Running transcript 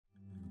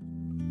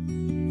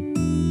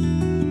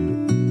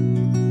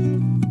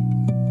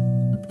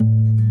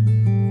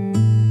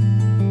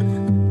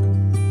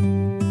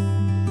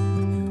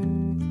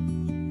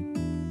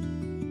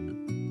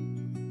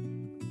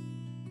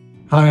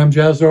Hi, I'm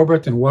Jazz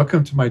Obrecht, and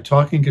welcome to my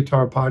Talking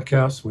Guitar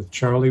podcast with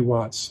Charlie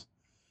Watts.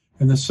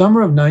 In the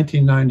summer of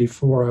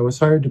 1994, I was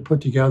hired to put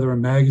together a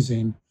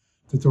magazine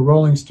that the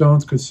Rolling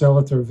Stones could sell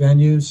at their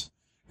venues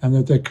and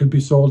that they could be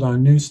sold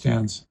on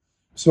newsstands.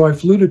 So I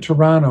flew to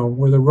Toronto,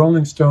 where the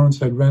Rolling Stones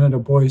had rented a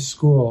boys'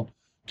 school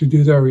to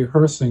do their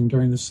rehearsing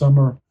during the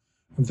summer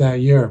of that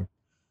year.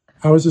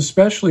 I was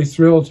especially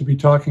thrilled to be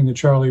talking to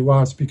Charlie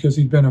Watts because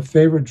he'd been a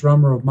favorite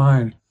drummer of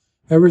mine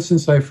ever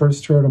since I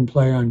first heard him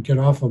play on Get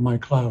Off of My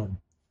Cloud.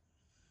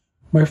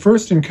 My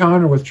first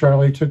encounter with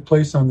Charlie took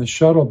place on the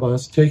shuttle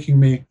bus taking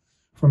me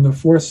from the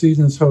Four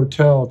Seasons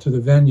Hotel to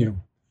the venue.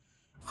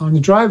 On the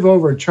drive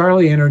over,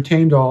 Charlie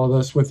entertained all of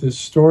us with this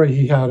story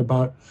he had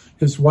about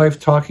his wife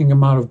talking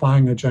him out of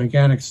buying a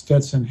gigantic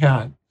Stetson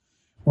hat.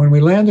 When we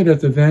landed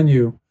at the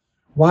venue,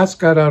 Watts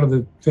got out of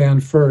the van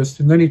first,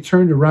 and then he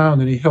turned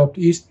around and he helped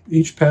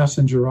each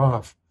passenger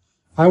off.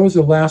 I was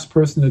the last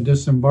person to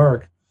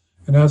disembark,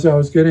 and as I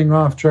was getting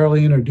off,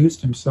 Charlie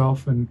introduced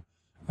himself, and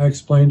I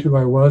explained who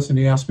I was, and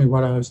he asked me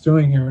what I was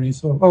doing here, and he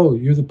said, "Oh,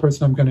 you're the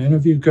person I'm going to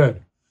interview?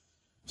 Good."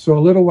 So a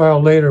little while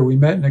later, we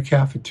met in a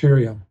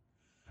cafeteria.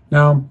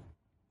 Now,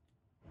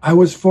 I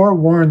was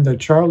forewarned that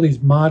Charlie's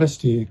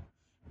modesty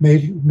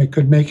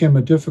could make him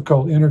a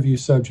difficult interview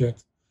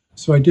subject.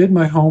 So I did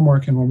my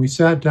homework, and when we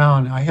sat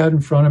down, I had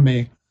in front of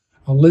me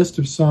a list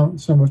of some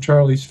of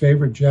Charlie's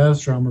favorite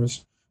jazz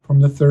drummers from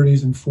the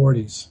 30s and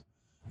 40s.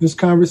 This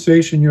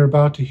conversation you're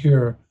about to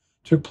hear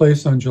took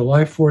place on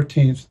July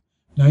 14th,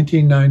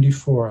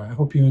 1994. I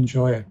hope you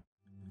enjoy it.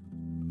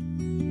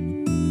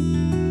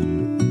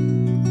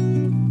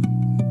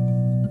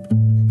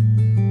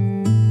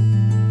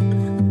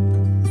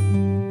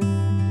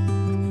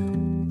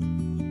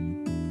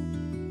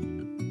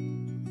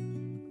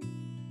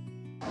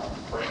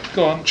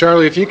 Go on.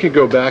 Charlie, if you could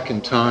go back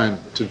in time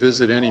to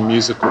visit any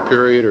musical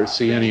period or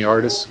see any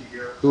artist,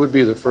 who would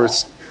be the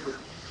first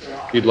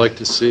you'd like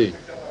to see?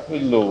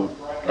 Good Lord.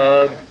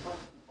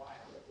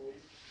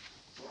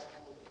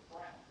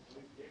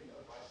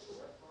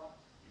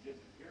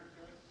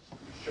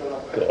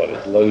 God,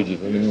 there's loads of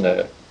them, isn't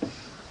there?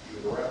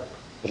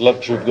 I'd love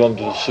to have gone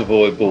to the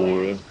Savoy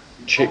Ballroom.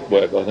 Chick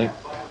Webb, I think.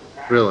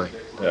 Really?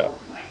 Yeah.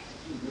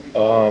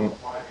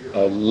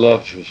 I'd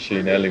love to have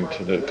seen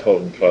Ellington at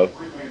Cotton Club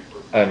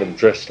and have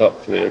dressed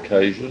up for the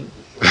occasion.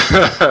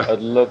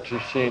 I'd love to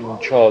have seen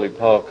Charlie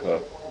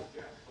Parker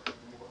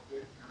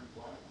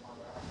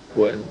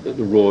at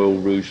the Royal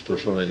Roost or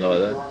something like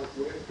that.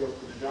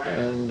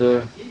 And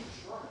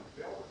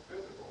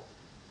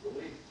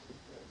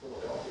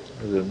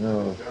I don't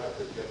know.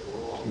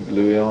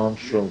 Louis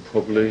Armstrong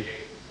probably.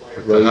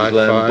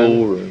 Roseland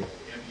Ballroom.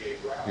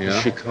 Yeah.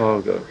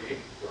 Chicago.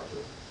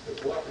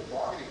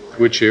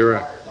 Which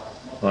era?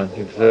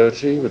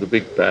 1930 with a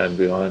big band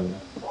behind.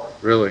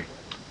 Really?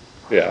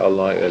 Yeah, I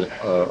like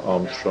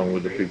Armstrong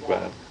with the big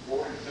band.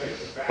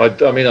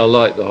 I mean, I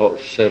like the Hot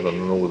Seven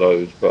and all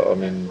those, but I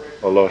mean,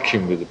 I like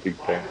him with the big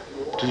band.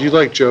 Did you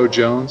like Joe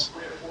Jones?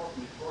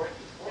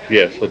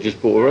 Yes, I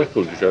just bought a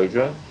record of Joe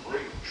Jones.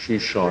 Shoe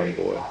Shine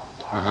Boy.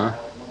 Uh-huh.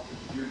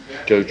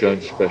 Joe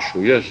Jones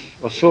special. Yes,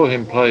 I saw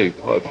him play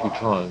quite a few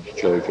times,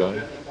 Joe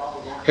Jones.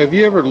 Have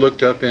you ever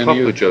looked up any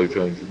Proper of... Joe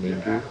Jones, you mean,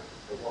 do you?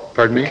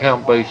 Pardon me?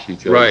 Count Basie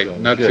Joe right,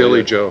 Jones. not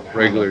Philly Joe,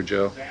 regular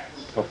Joe.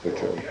 Proper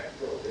Joe.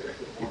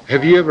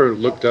 Have you ever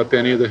looked up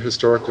any of the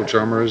historical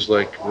drummers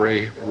like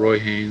Roy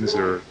Haynes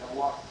or...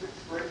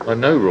 I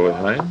know Roy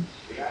Haynes.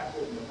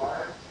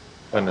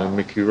 I know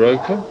Mickey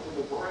Roker.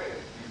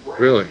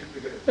 Really?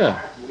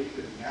 Yeah.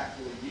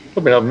 I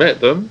mean, I've met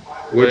them.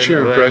 What's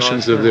your Very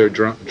impressions nice of their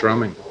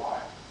drumming?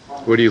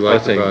 What do you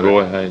like I think about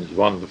Roy it? Haynes is a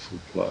wonderful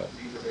player.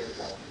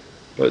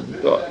 But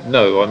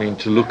no, I mean,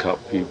 to look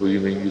up people, you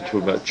mean you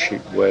talk about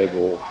Chick Webb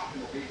or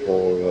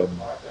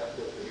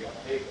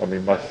I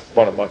mean,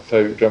 one of my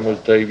favourite drummers,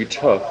 Davy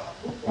Tuff.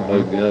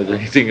 Nobody knows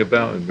anything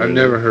about him. Really. I've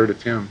never heard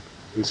of him.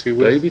 Who's he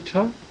with? Davy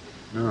Tuff?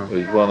 No.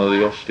 He's one of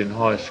the Austin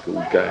High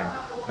School gang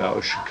out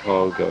of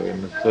Chicago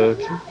in the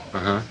 30s.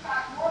 Uh-huh.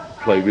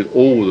 Played with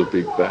all the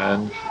big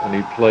bands, and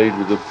he played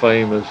with the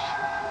famous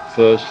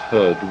First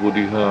Heard,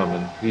 Woody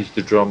Herman. He's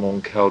the drummer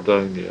on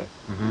Caledonia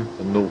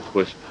and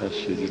Northwest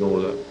Passage and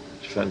all that.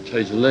 It's fantastic.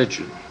 He's a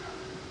legend.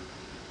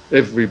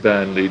 Every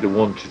band leader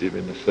wanted him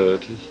in the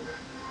 30s.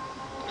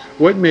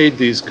 What made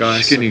these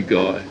guys... Skinny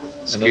guy.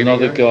 Skinny and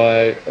another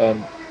guy?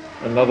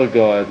 another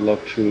guy I'd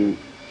love to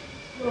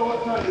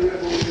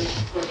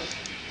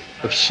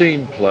have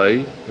seen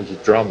play as a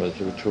drummer, as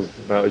we were talking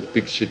about, is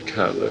Big Sid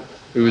Catlett,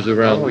 who was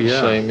around the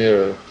same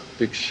era.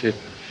 Big Sid.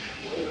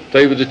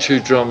 They were the two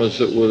drummers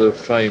that were the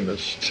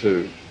famous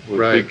too, with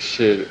right. Big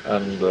Sid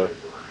and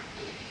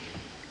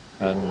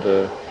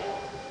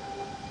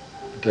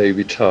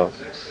Davy Tuff.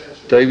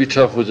 Davy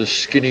Tuff was a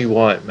skinny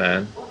white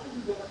man,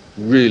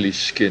 really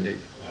skinny.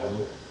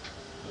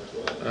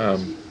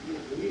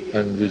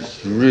 And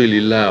was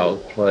really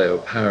loud player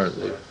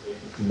apparently,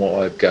 from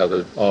what I've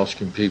gathered,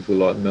 asking people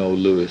like Mel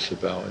Lewis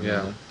about him.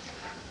 Yeah.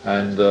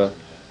 And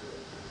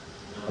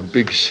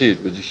Big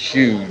Sid was a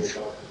huge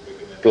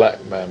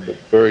black man, but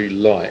very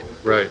light.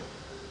 Right.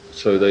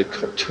 So they're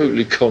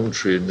totally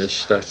contrary in their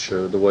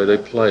stature, the way they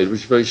played,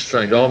 which is very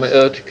strange. Ahmet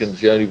Ertegun's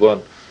the only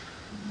one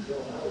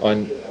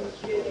I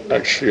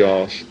actually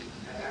asked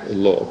a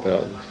lot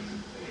about.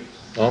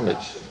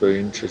 Ahmet's very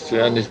interesting,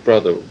 and his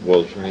brother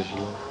was when he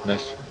was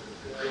national.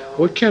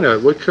 What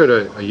could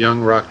a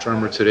young rock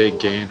drummer today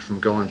gain from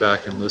going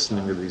back and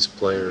listening to these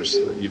players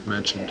that you've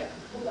mentioned?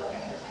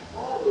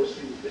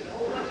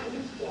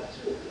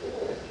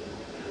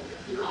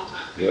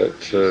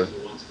 That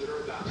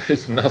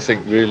there's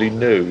nothing really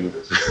new.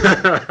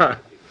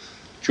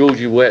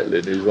 Georgie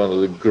Wetlin is one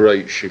of the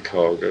great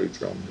Chicago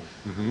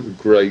drummers.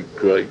 Great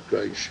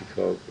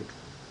Chicago.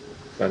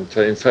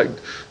 Fantastic. In fact,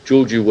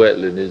 Georgie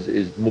Wetlin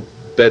is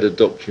better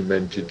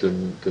documented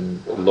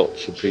than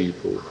lots of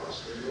people.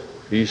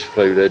 He used to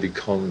play with Eddie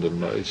Condon,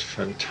 though. He's a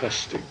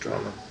fantastic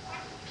drummer.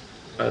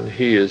 And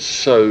he is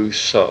so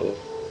subtle.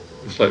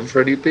 It's like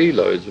Freddie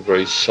Belo is a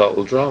very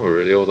subtle drummer,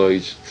 really, although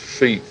he's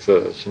feet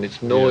first and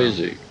it's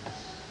noisy.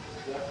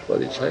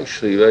 But it's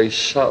actually very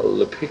subtle,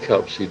 the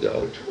pickups he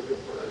does.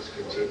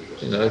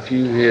 You know, if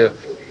you hear...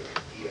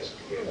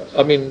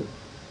 I mean,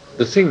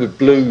 the thing with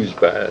blues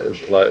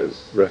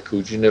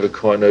records, you never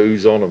quite know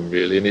who's on them,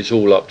 really, and it's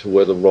all up to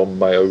whether Ron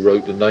Mayo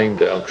wrote the name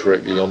down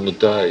correctly on the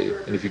day.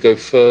 And if you go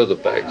further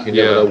back, you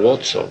never know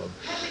what's on them.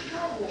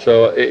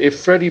 So if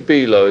Freddie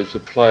Belo is the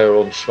player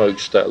on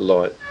Smokestack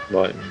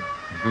Lightning,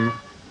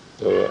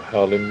 or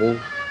Howlin'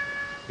 Wolf,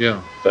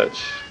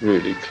 that's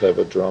really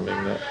clever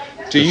drumming.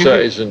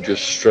 That isn't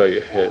just straight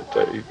ahead.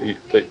 He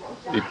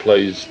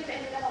plays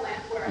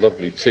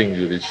lovely things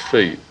with his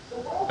feet.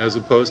 As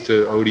opposed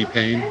to Odie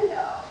Payne?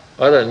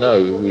 I don't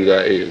know who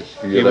that is.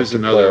 You'll have to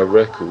play a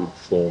record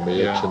for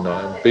me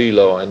tonight. And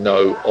Belo I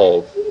know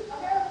of.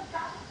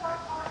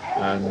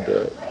 And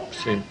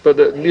but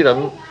you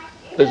know,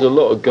 there's a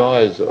lot of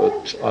guys that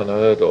are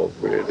unheard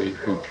of, really,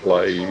 who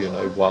play, you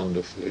know,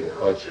 wonderfully,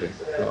 I think.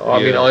 I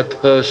mean, I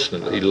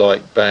personally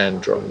like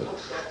band drummers.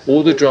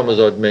 All the drummers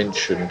I'd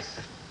mentioned,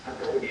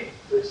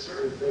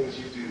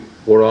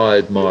 what I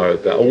admire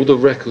about, all the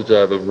records I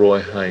have of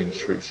Roy Haynes,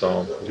 for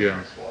example,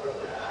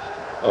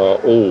 are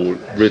all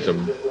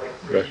rhythm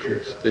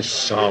records. There's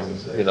some,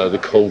 you know, the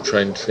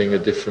Coltrane thing, a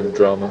different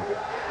drummer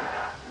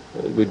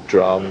with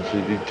drums.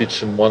 He did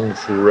some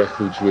wonderful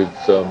records with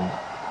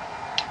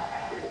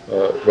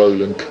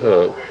Roland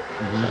Kirk,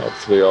 Out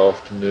for the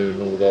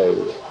Afternoon, all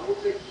those.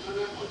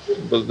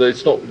 But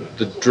it's not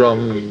the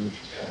drum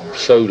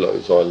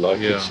solos I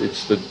like,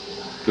 it's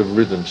the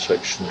rhythm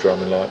section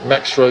drumming. Like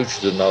Max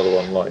Roach is another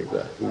one like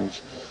that,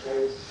 who's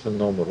a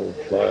phenomenal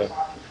player.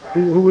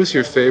 Who was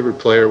your favorite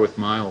player with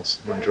Miles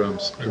on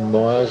drums? And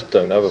Miles,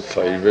 don't have a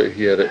favourite.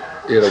 He had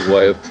a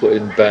way of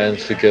putting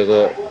bands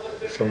together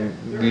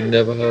you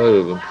never heard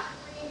of them.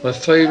 My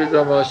favourite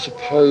drummer, I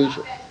suppose,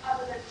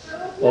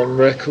 on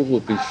record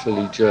would be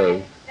Philly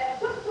Joe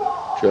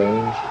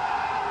Jones,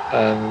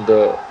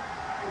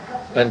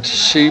 and to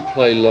see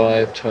play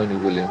live Tony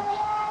Williams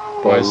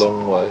by a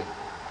long way.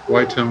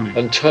 Why Tony?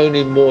 And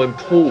Tony more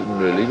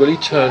important, really. Well, he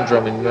turned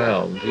drumming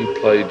round.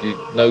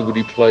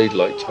 Nobody played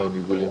like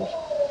Tony Williams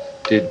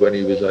did when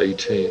he was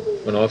 18.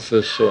 When I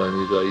first saw him, he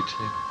was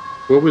 18.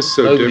 What was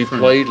so Nobody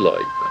different? played like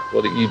that.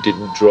 Well, you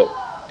didn't drop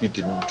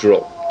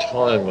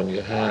time on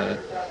your hand.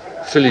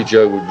 Philly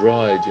Joe would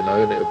ride, you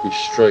know, and it would be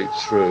straight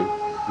through.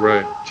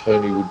 Right.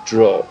 Tony would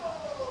drop.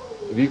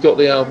 Have you got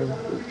the album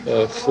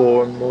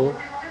 4 and More?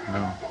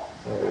 No.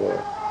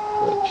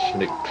 Oh,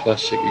 that's a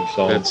classic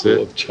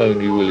example of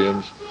Tony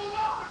Williams'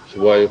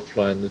 way of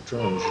playing the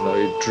drums. You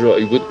know,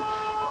 he would.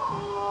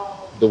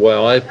 The way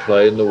I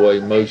play and the way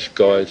most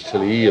guys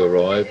till he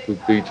arrived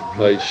would be to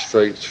play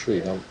straight through.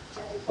 You know,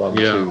 1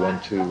 2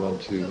 1 2 1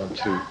 2 1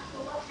 2.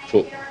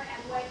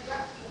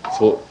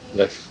 Foot,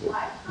 left foot,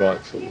 right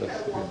foot,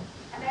 left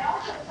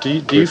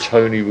foot.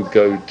 Tony would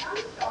go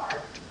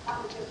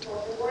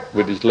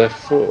with his left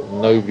foot.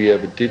 Nobody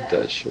ever did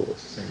that sort of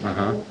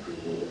thing.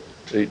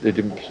 They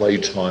didn't play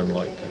time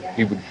like that.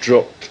 He would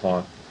drop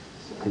time.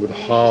 He would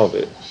halve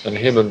it. And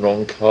him and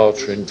Ron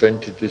Carter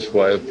invented this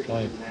way of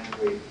playing.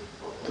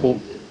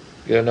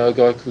 You know a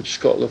guy called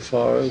Scott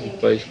LaFaro, the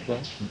bass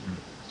player?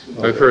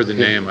 I've heard the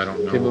name, I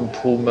don't know. Him and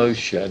Paul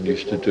Moshan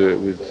used to do it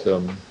with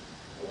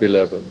Bill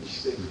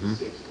Evans.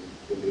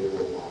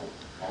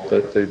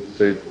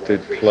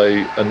 They'd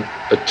play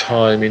a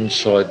time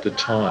inside the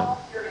time.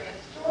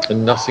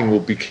 And nothing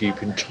would be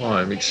keeping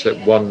time except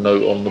one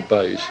note on the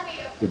bass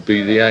would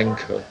be the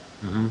anchor.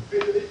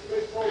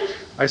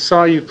 I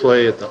saw you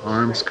play at the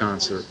Arms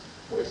concert.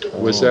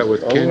 Was that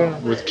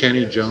with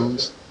Kenny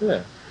Jones?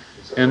 Yeah.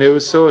 And it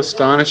was so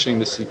astonishing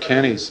to see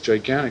Kenny's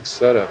gigantic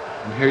setup.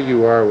 And here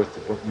you are with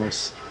the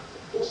most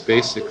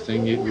basic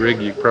rig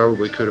you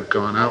probably could have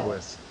gone out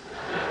with.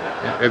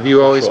 Have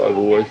you always... That's what I've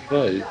always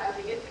played.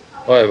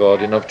 I have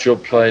hard enough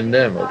job playing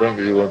them. I don't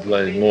really want to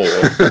play any more.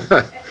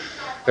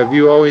 Have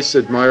you always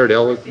admired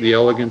the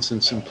elegance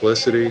and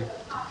simplicity?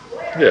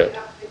 Yeah.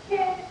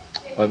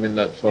 I mean,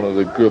 that's one of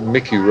the good...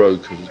 Mickey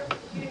Roker's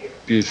a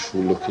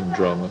beautiful looking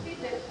drummer.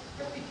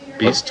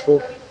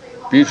 Beastful?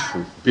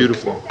 Beautiful.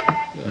 Beautiful.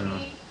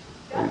 Yeah.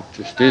 It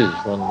just is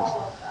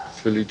wonderful.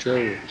 Philly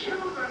Joe was.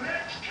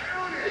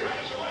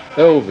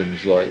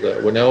 Elvin's like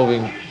that. When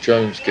Elvin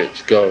Jones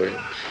gets going,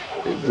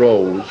 it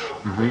rolls.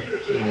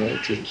 You know,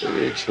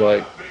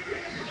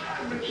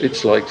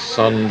 it's like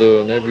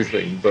thunder and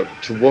everything. But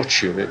to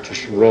watch him, it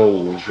just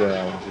rolls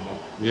round. You know.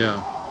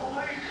 Yeah.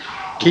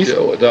 Keith.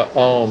 The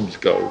arms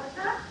go.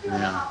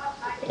 Yeah.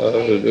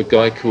 A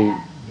guy called,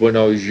 when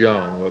I was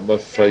young, my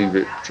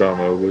favourite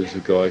drummer was a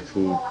guy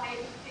called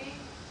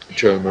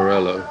Joe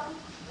Morello.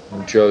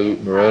 And Joe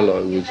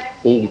Morello was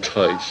all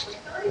taste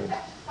and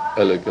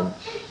elegance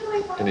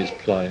in his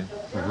playing.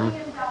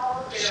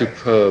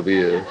 Superb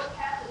ears.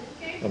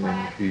 I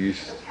mean, he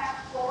used,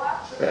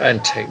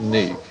 and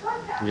technique.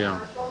 Yeah.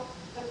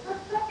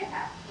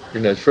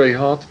 You know, it's very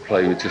hard to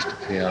play with just a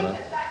piano.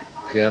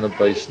 Piano,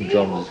 bass and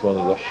drums is one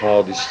of the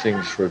hardest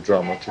things for a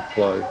drummer to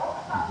play.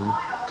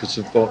 Because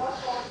of the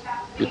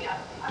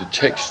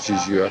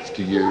textures you have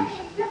to use.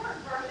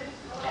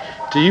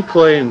 Do you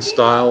play in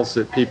styles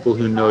that people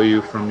who know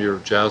you from your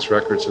jazz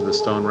records or the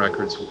Stone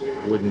records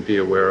wouldn't be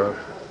aware of?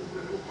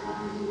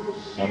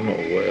 I'm not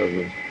aware of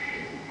them.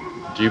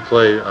 Do you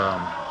play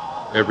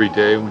every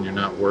day when you're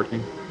not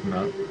working?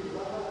 No.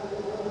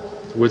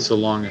 What's the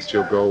longest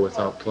you'll go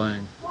without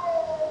playing?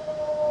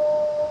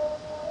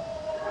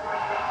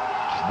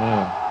 No,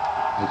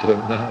 I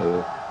don't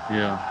know.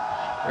 Yeah.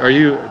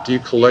 Do you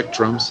collect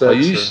drum sets? I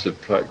used to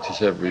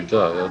practice every day.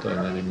 I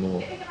don't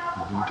anymore.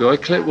 Do I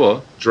collect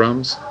what?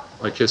 Drums,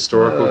 like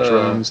historical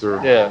drums, or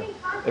yeah.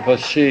 If I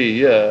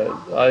see,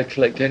 I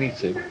collect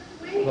anything,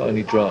 not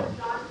only drums.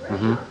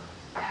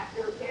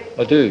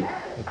 I do.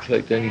 I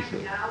collect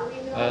anything,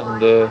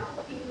 and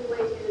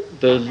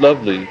they're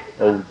lovely.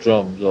 Old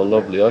drums are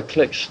lovely. I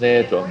collect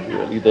snare drums.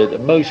 Really,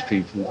 most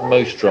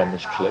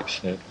drummers collect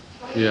snare.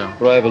 Yeah.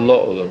 But I have a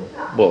lot of them.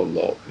 Well, a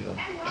lot,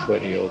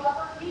 20 odd,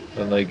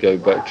 and they go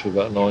back to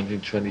about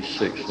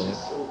 1926. I think.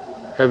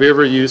 Have you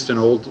ever used an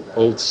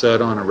old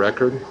set on a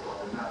record?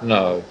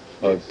 No,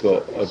 I've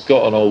got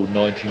an old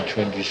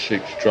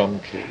 1926 drum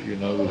kit,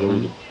 with all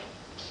the,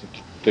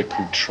 they're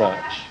called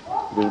tracks,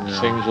 with all the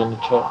things on the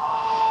top.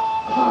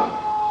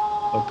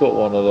 I've got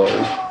one of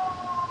those.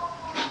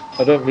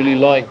 I don't really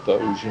like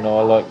those, I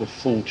like the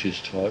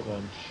Fortis type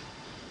ones.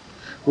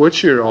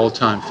 What's your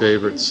all-time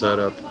favorite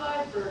setup?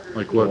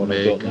 Like what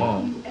make?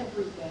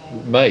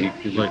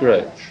 Make is a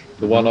Gretsch.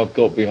 The one I've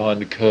got behind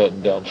the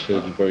curtain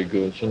downstairs is very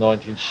good. It's a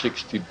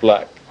 1960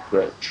 black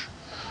Gretsch.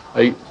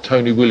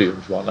 Tony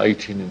Williams one,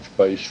 18-inch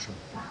bass drum.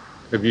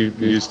 Have you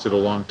used it a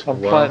long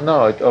time?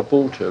 No, I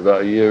bought it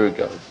about a year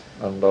ago,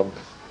 and I've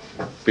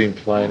been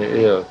playing it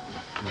here.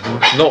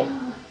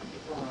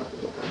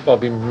 I've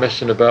been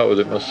messing about with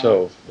it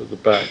myself at the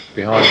back,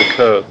 behind the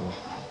curtain.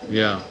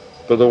 Yeah.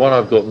 But the one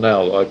I've got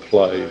now that I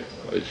play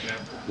is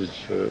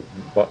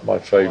my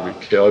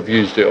favourite kit. I've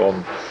used it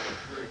on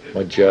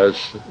my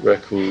jazz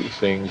record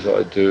things that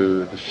I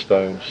do, the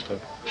Stone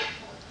stuff.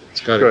 It's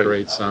got a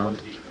great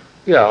sound.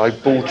 Yeah, I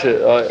bought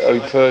it. I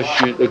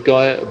first used a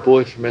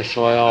boy from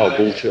SIR bought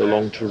it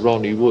along to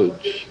Ronnie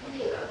Woods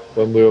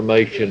when we were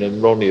making,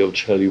 and Ronnie will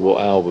tell you what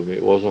album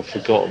it was. I've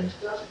forgotten.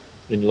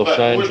 In Los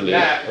Angeles,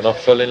 and I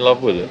fell in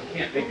love with it.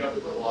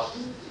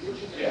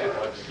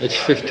 It's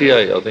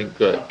 58, I think,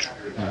 Gretsch.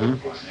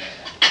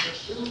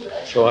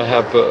 So I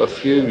have a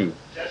few,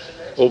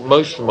 or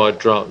most of my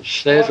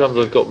snare drums,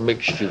 I've got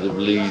mixtures of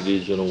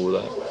leaders and all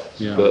that.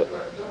 Yeah. But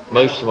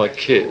most of my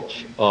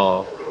kits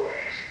are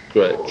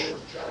Gretsch.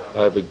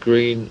 I have a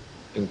green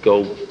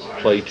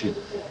glitter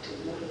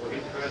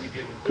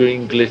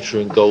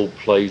and gold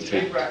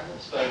plated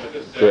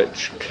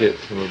Gretsch kit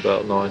from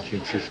about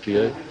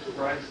 1958.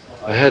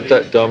 I had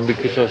that done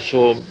because I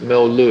saw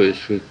Mel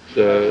Lewis with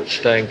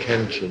Stan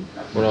Kenton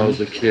when I was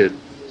a kid,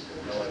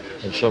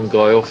 and some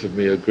guy offered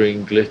me a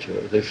green glitter.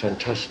 They're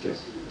fantastic,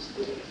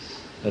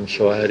 and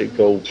so I had it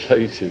gold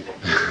plated.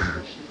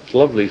 It's a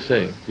lovely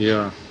thing.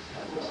 Yeah.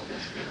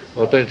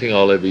 I don't think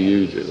I'll ever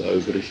use it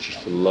though, but it's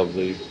just a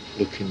lovely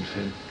looking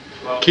thing.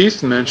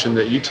 Keith mentioned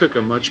that you took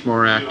a much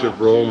more active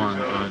role on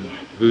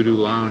Voodoo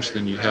Lounge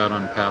than you had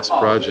on past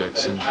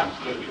projects. And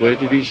where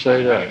did he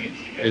say that?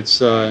 It's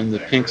in the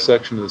pink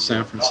section of the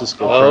San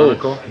Francisco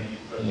Chronicle.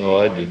 No,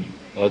 I didn't.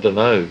 I don't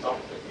know.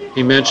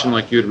 He mentioned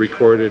like you had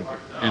recorded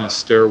in a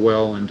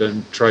stairwell and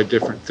then tried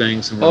different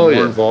things and were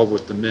more involved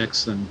with the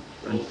mix.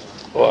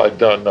 Well, I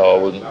don't know. I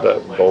wasn't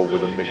that involved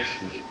with the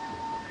mixes.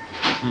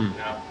 I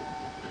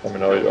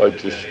mean, I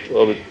was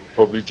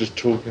probably just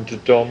talking to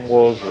Don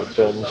or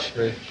Don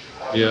Smith.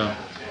 Yeah.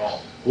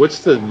 What's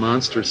the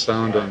monster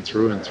sound on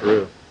Through and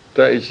Through?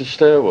 That is a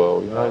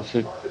stairwell,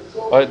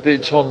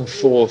 it's on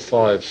 4 or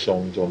 5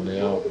 songs on the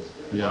album.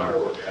 Yeah.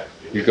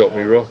 You Got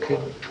Me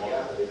Rocking.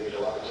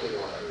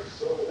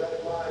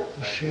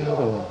 What's the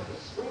other one?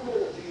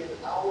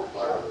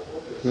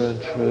 Through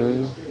and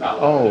Through.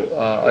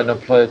 And I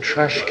play a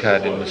trash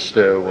can in the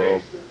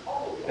stairwell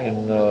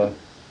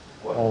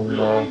on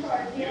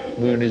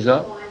Moon Is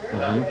Up.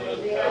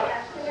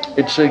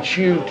 It's a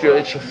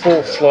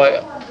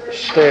 4-flight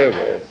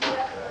stairwell.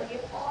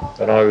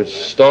 And I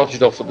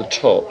started off at the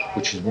top,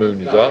 which is Moon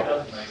Is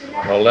Up,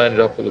 I landed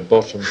up at the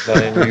bottom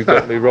playing You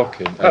Got Me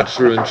Rocking and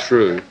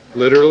Through.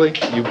 Literally?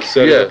 You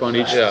set it up on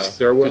each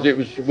stairwell?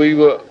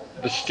 Because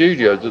the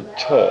studio's at the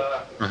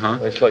top. Uh-huh.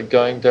 It's like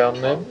going down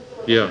them.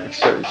 Yeah.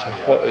 Except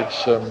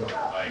it's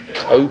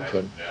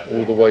open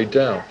all the way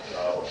down.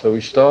 So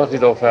we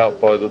started off out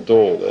by the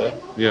door there.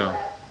 Yeah.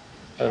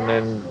 And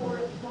then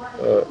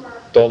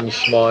Don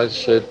Smythe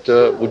said,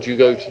 would you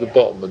go to the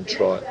bottom and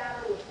try it?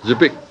 It was a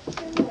bit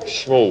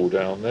small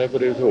down there,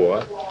 but it was all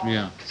right.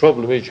 Yeah. The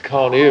problem is you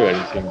can't hear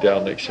anything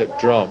down there except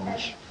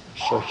drums.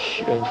 So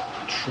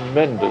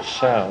tremendous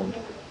sound.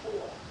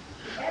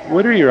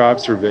 What are your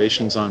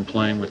observations on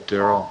playing with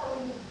Daryl?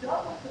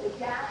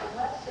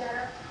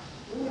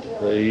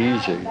 Very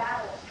easy.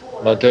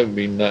 And I don't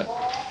mean that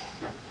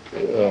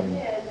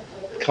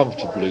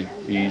comfortably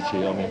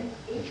easy. I mean,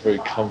 it's very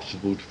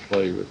comfortable to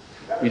play with.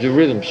 He's a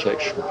rhythm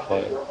section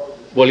player.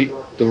 Well,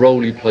 the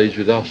role he plays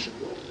with us,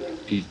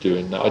 he's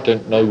doing that. I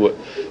don't know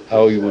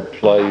how he would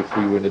play if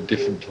we were in a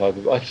different type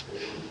of... I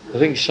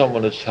think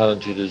someone as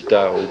talented as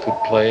Daryl could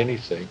play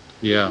anything.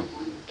 Yeah.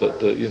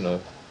 That you know,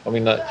 I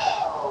mean, that's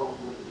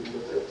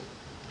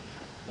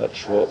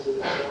what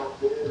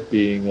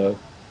being a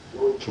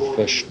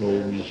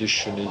professional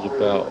musician is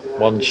about.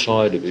 One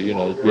side of it, you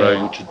know, being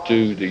able to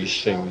do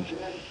these things.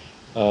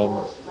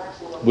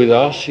 With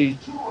us, he's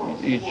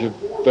a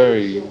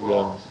very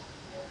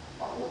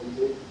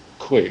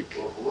quick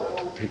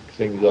to pick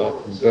things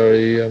up and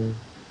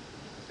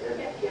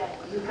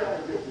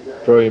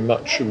very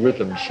much a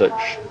rhythm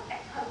section.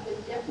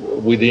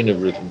 Within a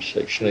rhythm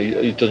section,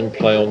 he doesn't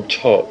play on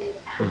top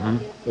of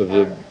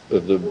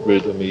the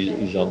rhythm.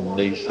 He's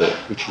underneath it,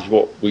 which is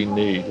what we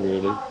need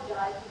really.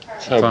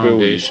 It's how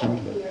foundation.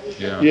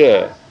 Yeah.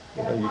 Yeah.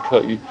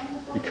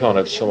 You can't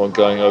have someone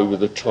going over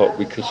the top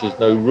because there's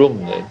no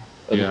room then.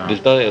 And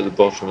there's nothing at the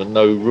bottom and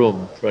no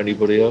room for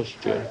anybody else to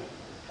do it.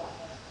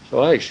 So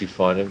I actually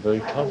find him very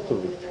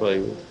comfortable to play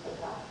with.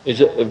 He's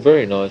a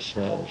very nice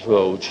man as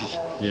well, which is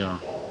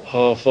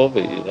half of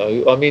it, you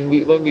know. I mean,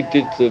 when we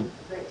did the,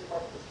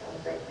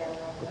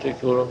 what do you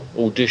call them,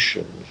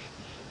 auditions,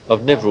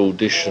 I've never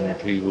auditioned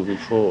people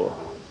before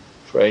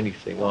for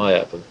anything, I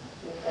haven't.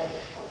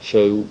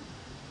 So,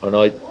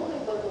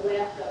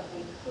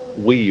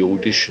 we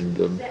auditioned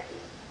them,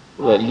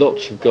 like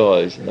lots of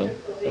guys, you know.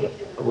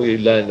 We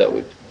landed up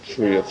with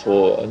 3 or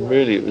 4, and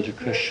really it was a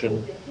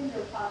question,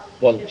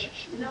 once,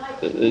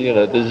 you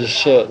know, there's a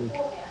certain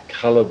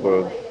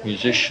calibre of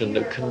musician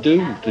that can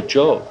do the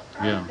job.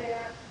 Yeah.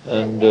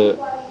 And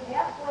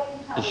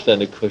it's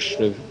then a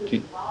question of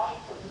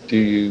do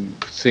you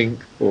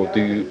think, or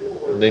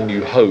and then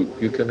you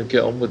hope you're going to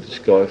get on with this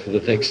guy for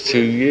the next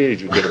 2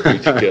 years, you're going to be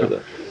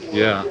together.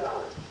 Yeah.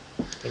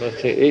 And I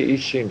think he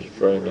seems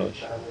very nice.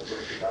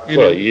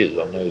 Well, he is,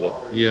 I know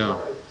that. Yeah.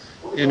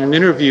 In an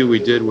interview we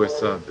did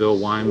with Bill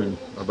Wyman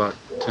about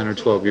 10 or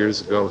 12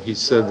 years ago, he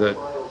said that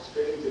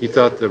he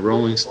thought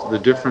the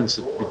difference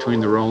between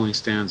the Rolling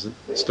Stones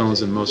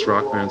and most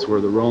rock bands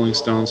were the Rolling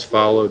Stones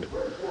followed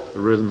the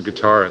rhythm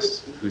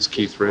guitarist, who's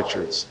Keith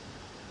Richards.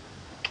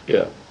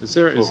 Yeah. Is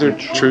there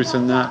truth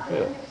in that?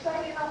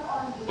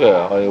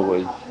 Yeah. I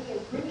always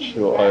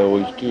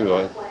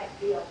do.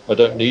 I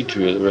don't need to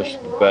hear the rest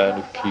of the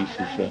band if Keith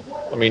is there.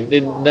 I mean,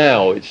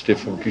 now it's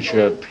different because you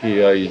have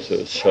PAs that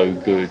are so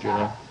good, you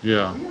know.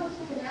 Yeah.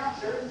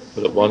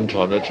 But at one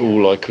time, that's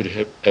all I could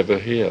ever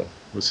hear.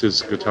 Was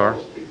his guitar?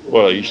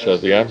 Well, I used to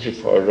have the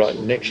amplifier right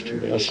next to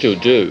me. I still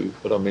do,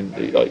 but I mean,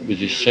 it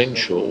was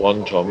essential at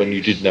one time when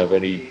you didn't have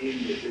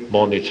any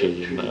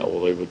monitors and that,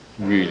 or they were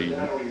really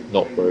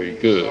not very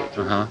good.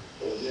 Uh-huh.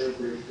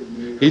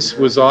 He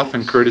was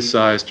often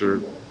criticized,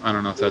 or I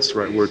don't know if that's the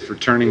right word, for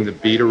turning the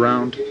beat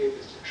around.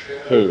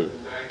 Who?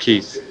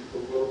 Keith.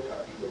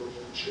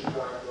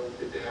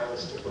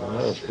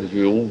 I suppose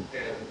we all...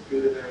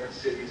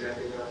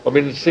 I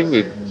mean, the thing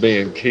with me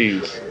and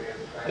Keith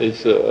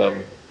is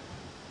that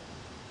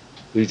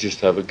we just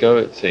have a go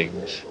at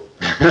things.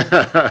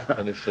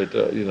 And if they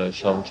do, you know,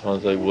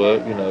 sometimes they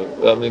work, you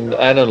know. I mean,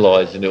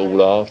 analysing it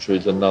all after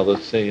is another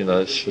thing, you know,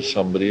 it's for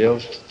somebody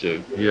else to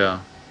do. Yeah.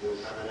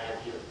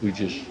 We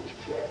just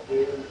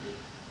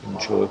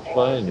enjoy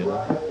playing, you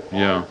know.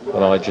 Yeah.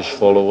 And I just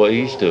follow what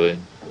he's doing.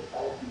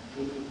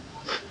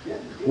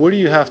 What do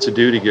you have to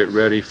do to get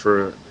ready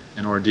for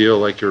an ordeal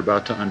like you're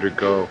about to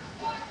undergo?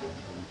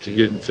 To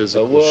get in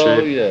physical shape?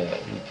 Well, yeah,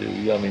 you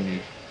do. I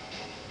mean,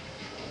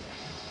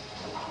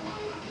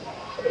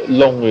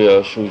 long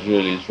rehearsals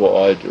really is what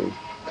I do,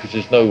 because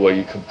there's no way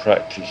you can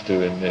practice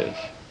doing this.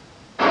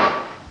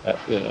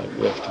 You know,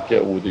 you have to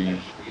get all these,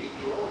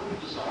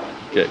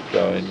 get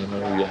going, you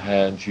know, your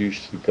hands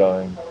used to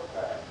going.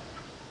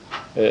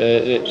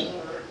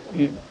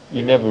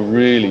 You never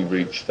really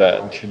reach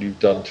that until you've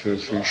done 2 or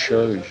 3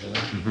 shows, you know.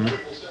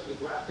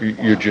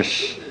 Mm-hmm.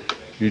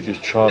 You're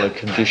just trying to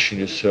condition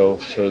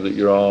yourself so that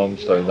your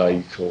arms don't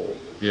ache, or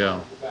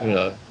you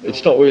know,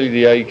 it's not really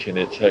the aching,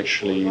 it's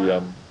actually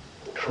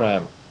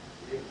cramp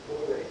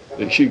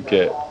that you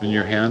get in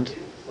your hand,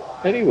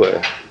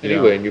 anywhere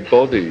in your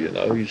body. You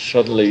know,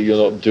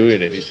 you're not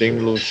doing anything,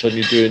 all of a sudden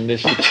you're doing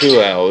this for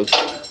 2 hours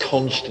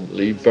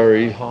constantly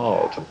very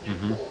hard,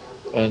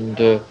 and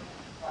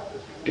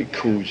it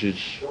causes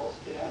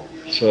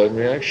certain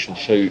reactions.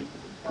 So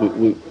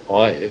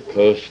I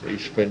personally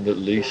spend at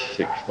least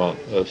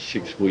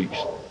 6 weeks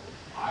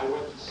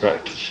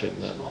practicing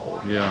that.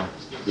 Yeah.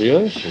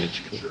 Rehearsing, it's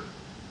good.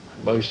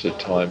 Most of the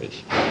time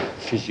it's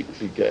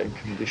physically getting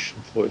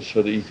conditioned for it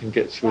so that you can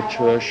get to a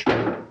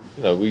tertiary.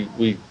 You know,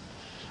 we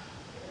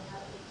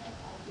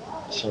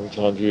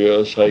sometimes we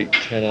rehearse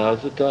 8-10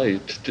 hours a day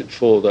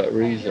for that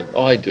reason.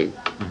 I do.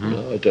 You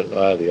know, I don't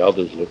know how the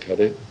others look at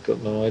it.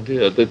 Got no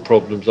idea. The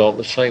problems aren't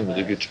the same with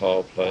the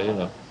guitar player, you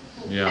know.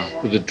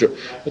 Yeah. With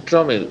the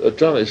drumming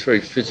is a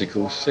very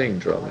physical thing,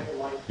 drumming.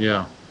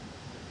 Yeah.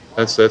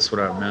 That's what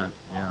I meant.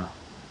 Yeah.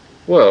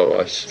 Well,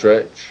 I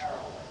stretch,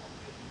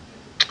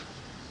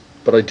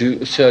 but I do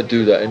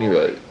that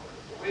anyway.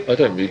 I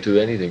don't really do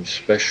anything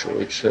special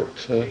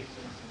except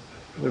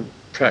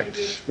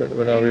practice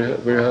when I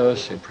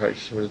rehearsing,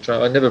 practicing with the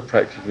drum. I never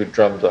practice with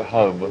drums at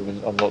home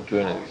when I'm not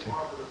doing anything.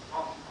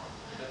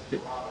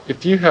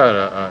 If you had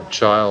a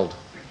child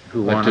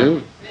who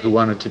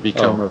wanted to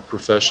become a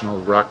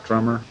professional rock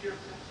drummer,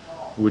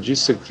 would you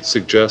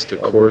suggest a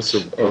course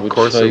of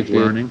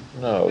learning?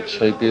 No, I would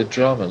say be a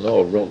drummer, not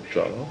a rock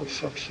drummer. What the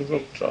fuck's a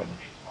rock drummer?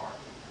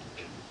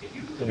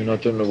 I mean, I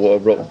don't know what a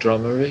rock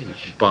drummer is.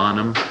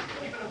 Bonham.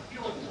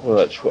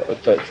 Well,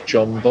 that's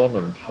John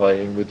Bonham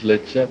playing with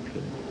Led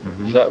Zeppelin.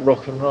 Is that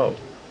rock and roll?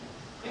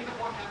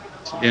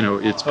 You know,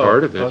 it's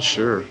part of it,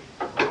 sure.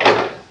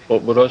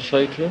 What would I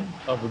say to him?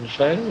 I wouldn't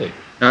say anything.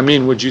 I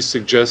mean, would you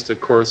suggest a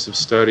course of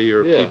study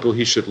or people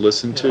he should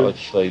listen to? I'd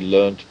say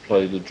learn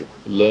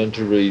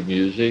to read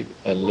music,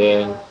 and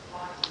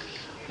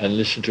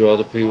listen to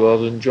other people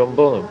other than John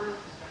Bonham.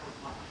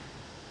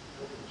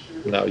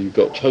 Now, you've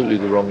got totally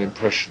the wrong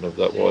impression of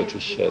that, what I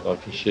just said. I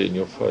can see it in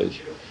your face.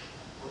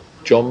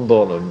 John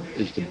Bonham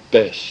is the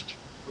best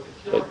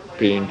at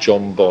being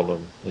John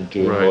Bonham and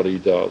doing what he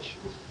does,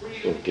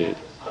 or did.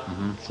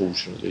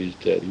 Fortunately, he's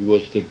dead. He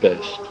was the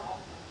best.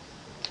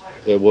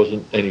 There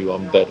wasn't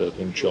anyone better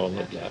than John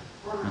at that.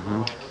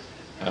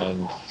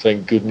 And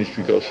thank goodness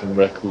we got some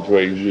records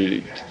where he's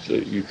really, so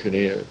you can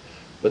hear it.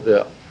 But there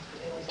are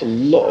a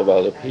lot of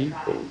other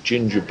people.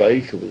 Ginger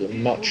Baker was a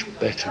much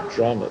better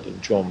drummer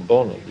than John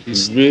Bonham.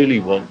 If you really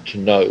want to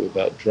know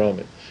about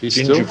drumming, He's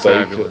Ginger still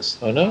Baker,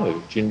 fabulous. I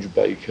know, Ginger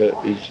Baker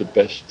is the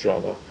best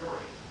drummer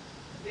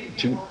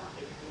to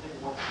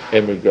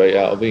emigrate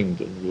out of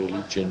England,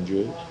 really, Ginger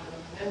is.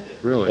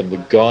 Really? And the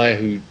guy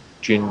who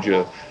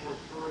Ginger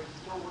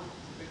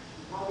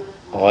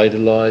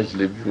idolised,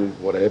 lived with,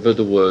 whatever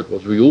the word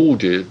was, we all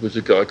did, was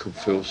a guy called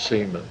Phil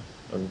Seaman.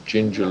 And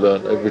Ginger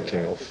learnt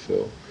everything off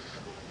Phil.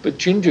 But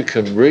Ginger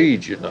can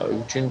read, you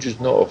know. Ginger's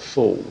not a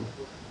fool.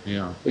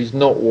 Yeah. He's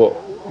not what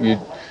you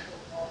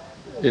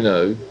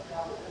know,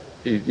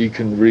 he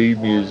can read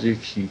music,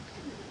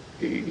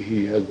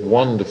 he has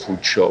wonderful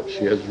chops,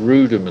 he has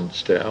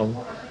rudiments down.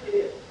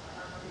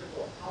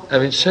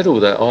 Having said all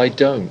that, I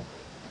don't.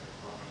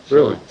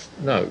 Really?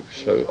 No.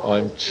 So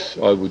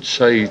I would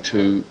say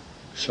to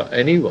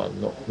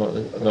anyone, not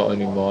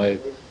only my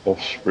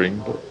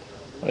offspring, but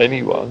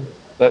anyone,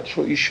 that's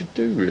what you should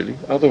do, really.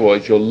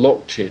 Otherwise, you're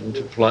locked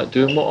into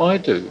doing what I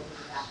do,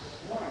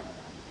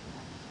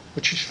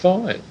 which is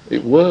fine.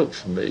 It worked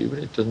for me, but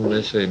it doesn't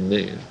necessarily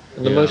mean.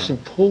 And the most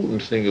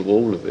important thing of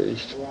all of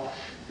it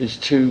is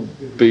to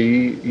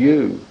be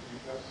you.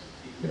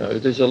 You know,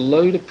 there's a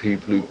load of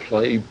people who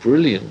play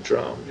brilliant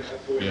drums,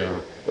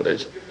 but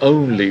there's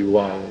only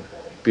one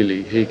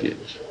Billy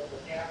Higgins.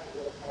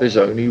 There's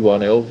only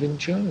one Elvin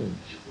Jones.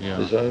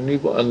 There's only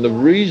one, and the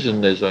reason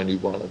there's only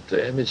one of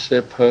them is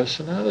their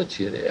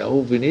personality. And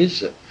Elvin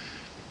is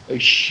a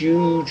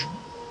huge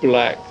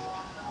black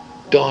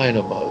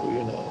dynamo,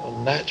 you know,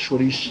 and that's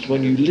what he's.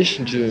 When you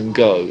listen to him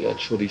go,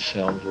 that's what he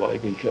sounds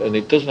like. And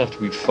it doesn't have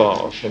to be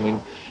fast. I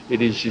mean,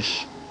 it is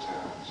this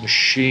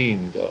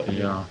machine guy.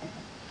 Yeah.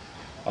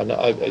 And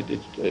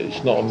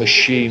it's not a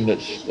machine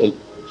that's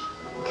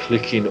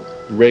clicking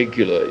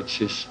regular. It's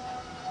this,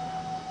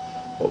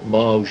 what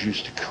Miles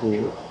used to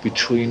call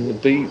between the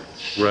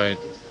beats. Right.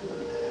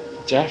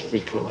 It's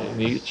African,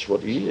 and it's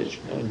what he is.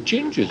 You know? And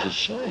Ginger's the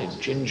same.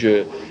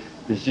 Ginger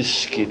is this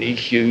skinny,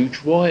 huge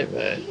white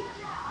man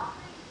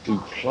who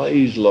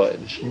plays like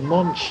this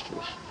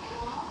monstrous.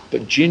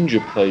 But Ginger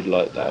played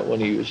like that when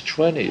he was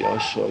 20.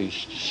 I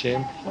used to see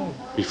him play.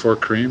 Before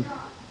Cream?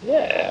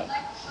 Yeah.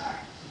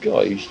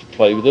 Guy used to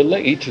play with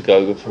he took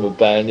over from a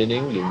band in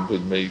England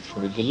with me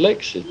from his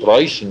Alexis, but I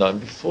used to know him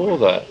before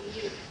that.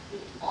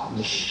 In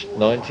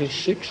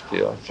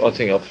 1960, I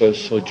think I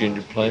first saw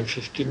Ginger play in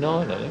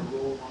 59, I think.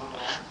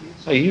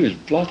 Hey, he was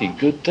bloody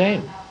good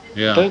then.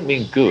 Yeah. I don't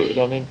mean good,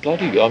 I mean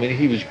bloody good. I mean,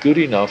 he was good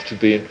enough to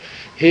be in.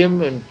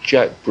 Him and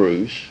Jack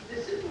Bruce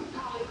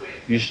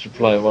used to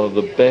play in one of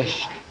the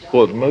best,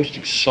 well, the most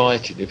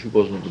exciting, if it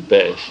wasn't the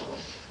best,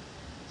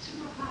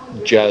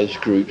 jazz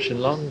groups in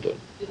London.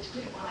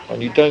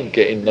 And you don't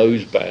get in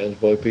those bands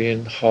by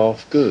being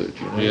half good,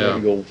 you know,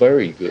 you're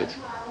very good.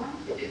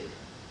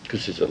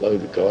 Because there's a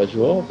load of guys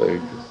who are very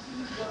good.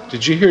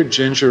 Did you hear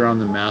Ginger on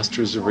the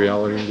Masters of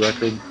Reality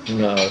record?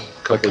 No. I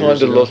Couple kind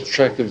years of ago? lost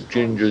track of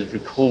Ginger's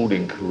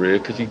recording career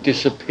because he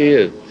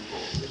disappeared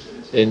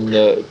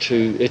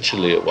to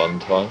Italy at one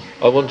time.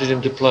 I wanted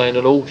him to play in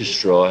an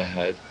orchestra I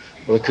had,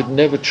 but I could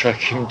never track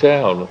him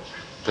down.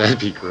 That'd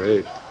be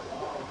great.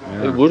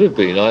 It Yeah. would have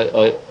been.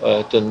 I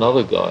had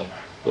another guy,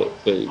 but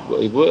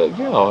it worked.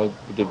 Yeah, I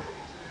would have.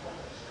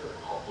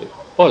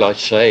 Well, I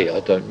say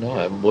I don't know.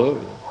 I haven't worked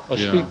with him. I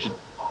Yeah. speak to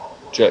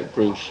Jack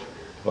Bruce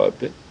quite a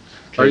bit.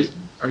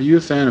 Are you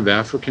a fan of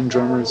African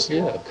drummers?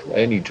 Yeah,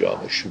 any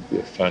drummer should be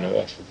a fan of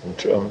African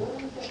drum.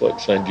 It's like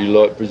saying, do you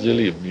like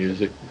Brazilian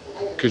music?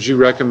 Could you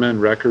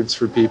recommend records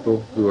for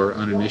people who are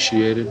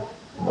uninitiated?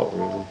 Not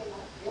really.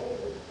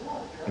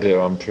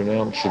 They're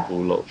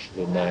unpronounceable, lots of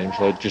the names.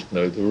 I just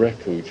know the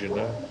record, you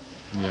know.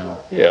 Yeah.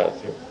 Yeah, I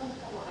think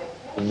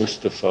the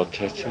Mustafa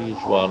Teti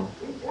is one.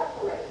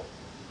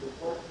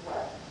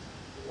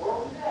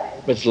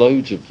 There's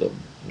loads of them.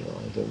 You know,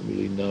 I don't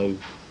really know.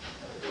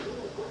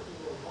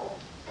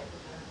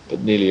 But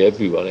nearly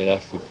everyone in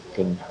Africa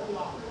can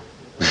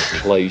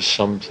play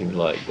something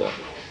like that.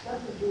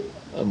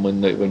 And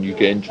when you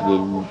get into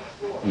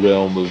the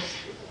realm of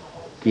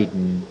good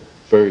and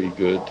very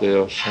good,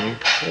 there are some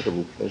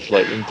incredible players.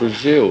 Like in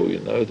Brazil, you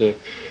know,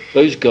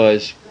 those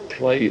guys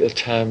play a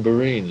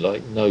tambourine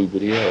like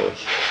nobody else.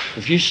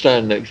 If you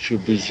stand next to a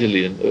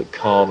Brazilian at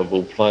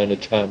Carnival playing a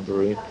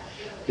tambourine,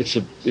 it's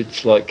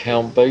like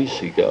Count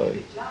Basie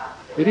going.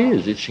 It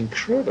is. It's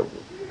incredible.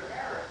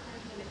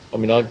 I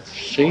mean, I've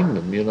seen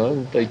them, you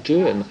know, they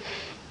do it,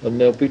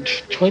 and there'll be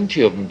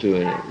 20 of them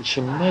doing it. It's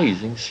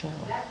amazing sound.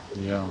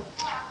 Yeah.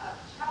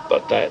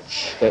 But that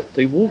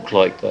they walk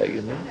like that,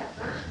 you know.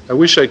 I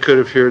wish I could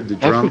have heard the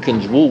drum.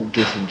 Africans walk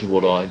different to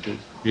what I do,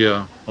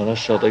 Yeah. and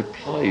that's how they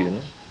play, you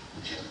know.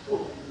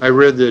 I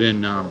read that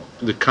in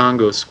the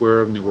Congo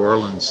Square of New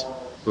Orleans,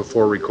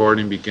 before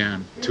recording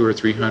began, 200 or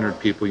 300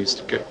 people used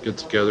to get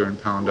together and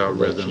pound out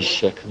That's the rhythms.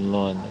 second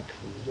line they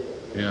call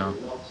it. Yeah.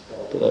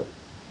 But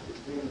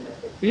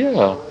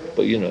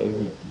but you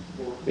know,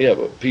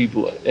 but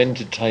people,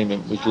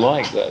 entertainment was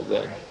like that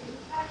then.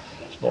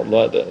 It's not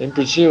like that. In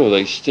Brazil,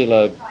 they still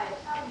have,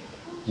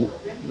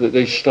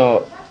 they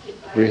start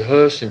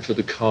rehearsing for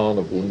the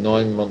carnival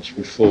 9 months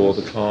before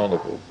the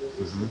carnival.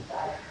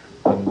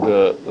 And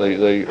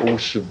they all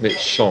submit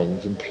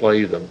songs and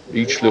play them,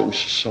 each little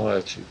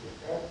society.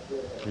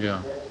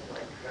 Yeah.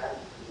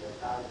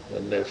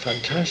 And they're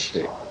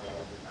fantastic.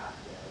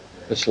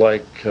 It's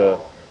like a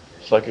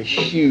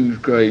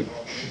huge, great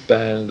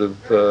band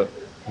of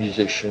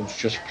musicians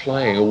just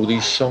playing all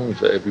these songs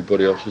that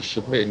everybody else is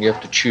submitting. You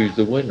have to choose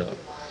the winner.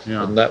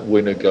 Yeah. And that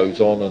winner goes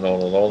on and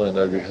on and on, and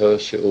they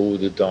rehearse it all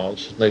with the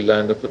dance, and they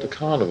land up at the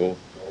carnival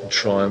and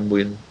try and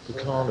win the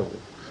carnival.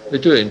 They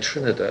do it in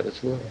Trinidad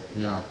as well.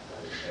 Yeah.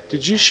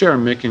 Did you share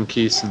Mick and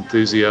Keith's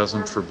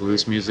enthusiasm for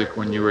blues music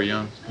when you were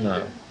young?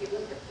 No.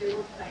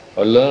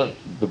 I learnt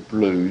the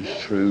blues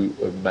through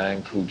a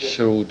man called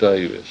Cyril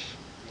Davis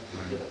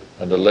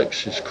and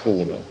Alexis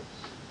Corner.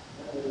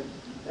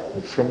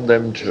 And from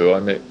them two,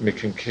 I met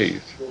Mick and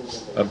Keith.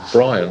 And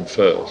Brian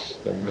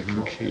first, then Mick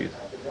and Keith.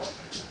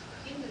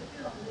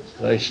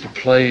 And I used to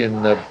play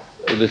in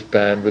this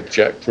band with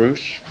Jack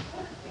Bruce,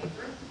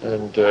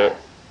 and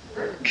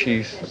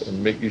Keith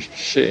and Mick used to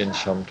sit in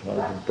sometimes,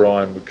 and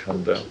Brian would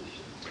come down.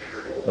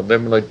 And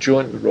then when I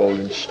joined the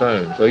Rolling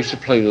Stones, I used to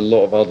play with a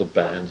lot of other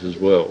bands as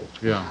well.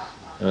 Yeah.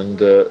 And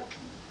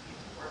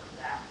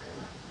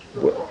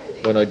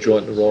when I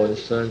joined the Rolling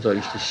Stones, I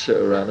used to sit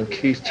around, and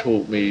Keith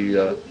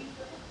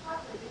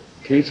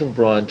and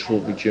Brian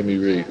taught me Jimmy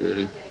Reed,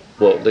 really.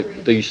 Well,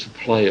 they used to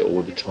play it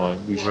all the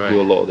time. We used to do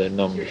a lot of their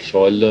numbers,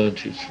 so I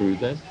learnt it through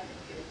them.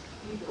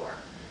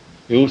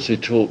 He also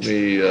taught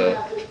me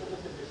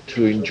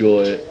to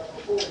enjoy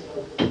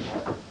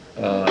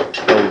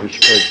Elvis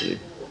Presley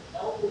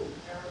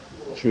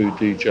through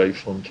DJ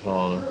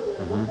Fontana,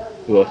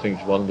 who I think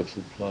is a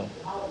wonderful player.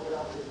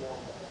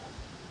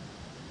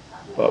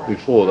 But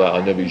before that,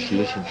 I never used to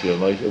listen to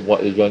him.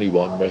 There's only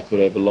one record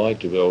I ever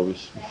liked of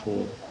Elvis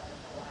before.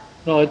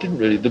 No, I didn't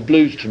really. The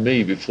blues to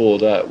me before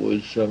that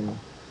was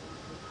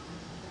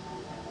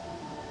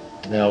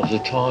Now's the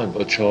Time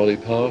by Charlie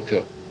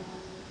Parker.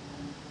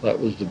 That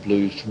was the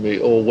blues to me.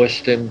 Or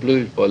West End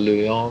Blues by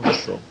Louis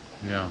Armstrong.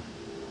 Yeah.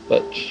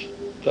 That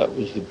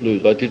was the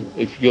blues.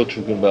 If you're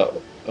talking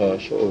about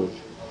sort of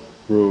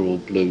rural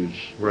blues,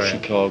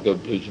 Chicago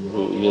blues and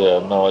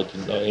rural, no, I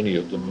didn't know any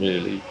of them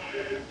really.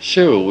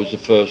 Cyril was the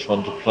first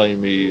one to play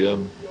me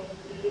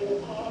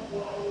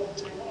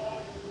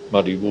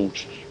Muddy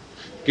Waters.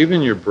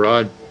 Given your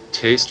broad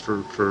taste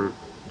for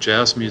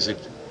jazz music,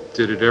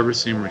 did it ever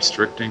seem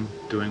restricting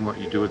doing what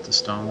you do with the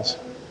Stones?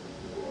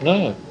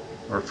 No.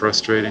 Or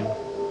frustrating?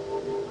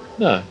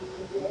 No.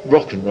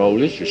 Rock and roll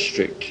is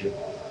restricting.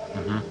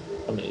 I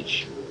mean,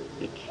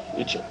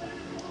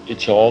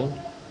 it's on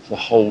the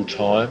whole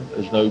time.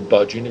 There's no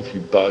budging. If you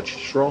budge,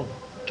 it's wrong.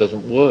 It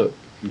doesn't work.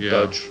 If you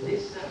budge.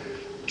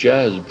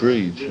 Jazz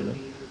breathes, you know.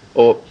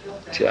 Or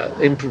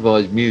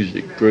improvised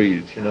music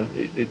breathes, you know.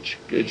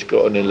 It's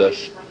got an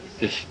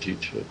elasticity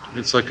to it.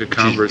 It's like a Which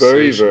conversation.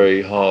 is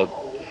very, very hard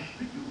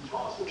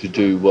to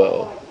do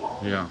well.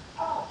 Yeah.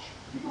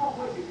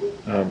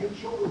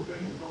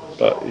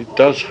 But it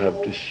does have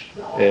this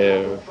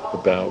air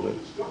about it.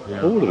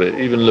 Yeah. All of it.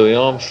 Even Louis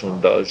Armstrong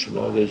does, you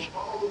know.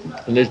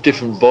 There's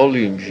different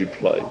volumes you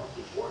play.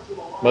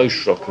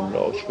 Most rock and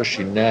roll,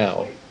 especially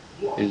now,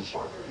 is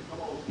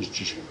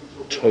just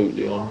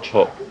totally on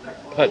top.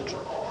 But,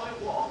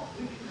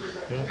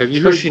 Have you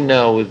especially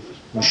now with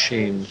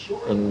machines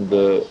and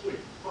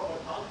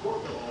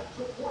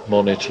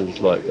monitors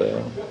like they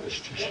are. It's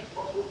just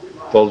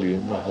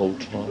volume the whole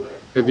time.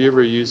 Have you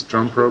ever used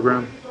drum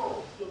program?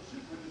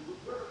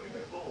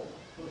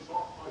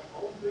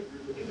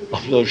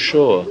 I'm not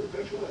sure.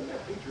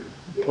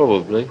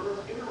 Probably.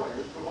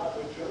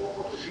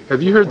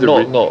 Have you heard the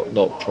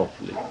not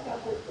properly.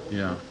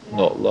 Yeah.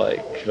 Not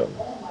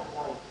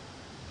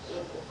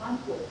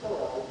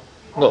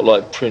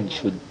like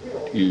Prince would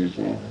use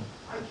it.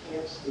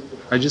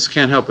 I just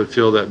can't help but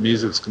feel that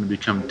music's going to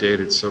become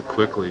dated so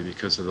quickly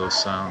because of those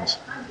sounds.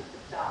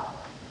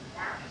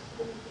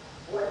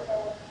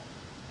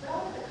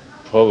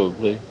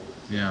 Probably.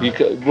 Yeah.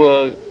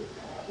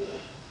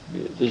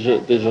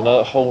 There's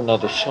a whole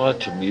other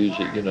side to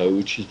music, you know,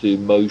 which is the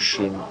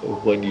emotion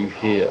of when you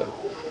hear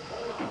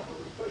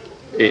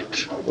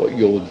it, what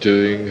you're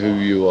doing, who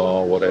you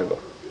are, whatever.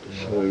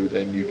 So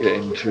then you get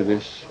into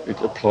this. It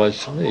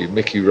applies to me.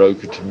 Mickey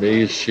Roker to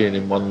me is seeing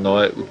him one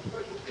night with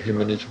him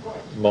and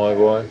my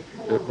wife,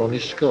 Ronnie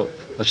Scott.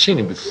 I've seen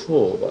him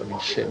before, but I mean,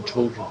 sitting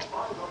talking to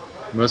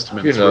him. Must have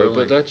been you know, thrilling.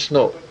 but that's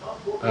not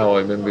how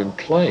I remember him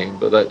playing,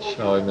 but that's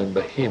how I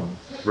remember him.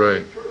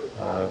 Right.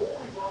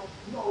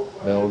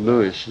 Mel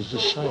Lewis is the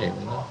same,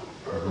 you know.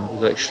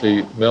 There's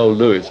actually Mel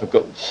Lewis. I've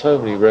got so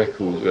many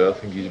records where I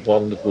think he's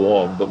wonderful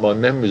on, but my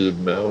memories of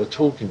Mel are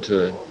talking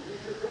to him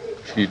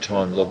a few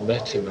times. I've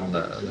met him and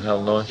that, and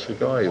how nice a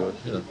guy he was,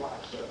 you know.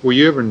 Were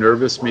you ever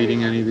nervous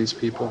meeting any of these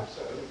people?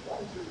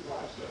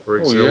 Or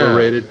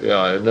exhilarated? Yeah,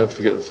 I'll never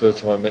forget the first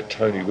time I met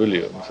Tony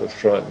Williams. I was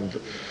frightened to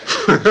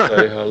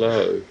say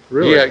hello.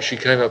 Really? He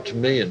actually came up to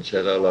me and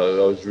said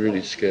hello. I was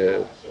really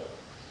scared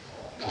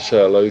to say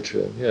hello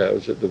to him. Yeah, I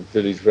was at the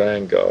Village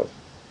Vanguard.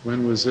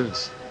 When was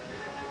this?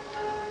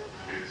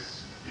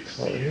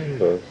 I can't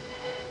remember.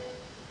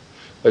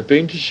 I'd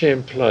been to see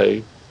him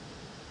play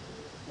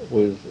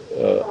with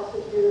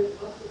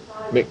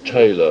Mick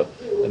Taylor,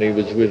 and he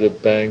was with a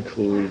band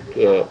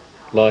called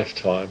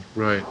Lifetime,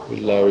 Right. with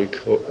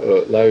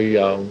Larry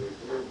Young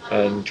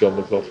and John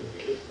McLaughlin.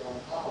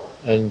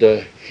 And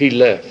he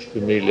left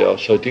immediately,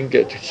 so I didn't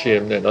get to see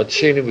him then. I'd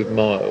seen him with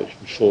Miles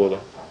before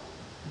that.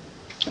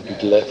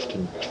 He'd left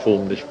and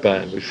formed this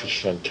band, which was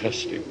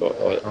fantastic.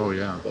 Oh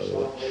yeah. By the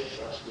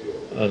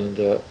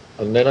way.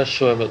 And then I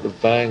saw him at the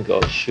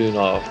Vanguard soon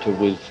after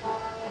with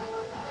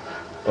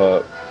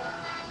a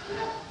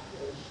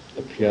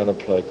piano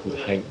player called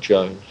Hank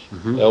Jones,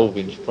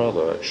 Elvin's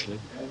brother actually,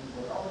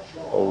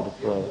 older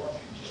brother.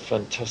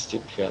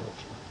 Fantastic piano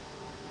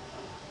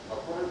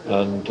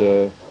player.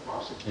 And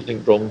I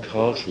think Ron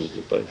Carter was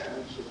the bass.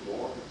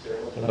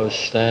 And I was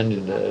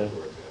standing there,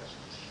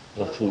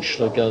 and I thought,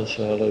 should I go and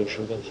say hello?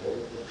 Should I go and say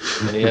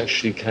hello? And he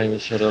actually came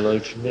and said hello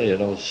to me,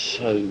 and I was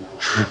so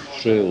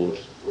thrilled.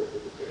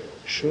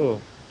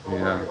 Sure.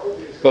 Yeah.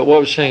 But what I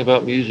was saying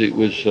about music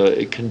was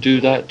it can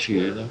do that to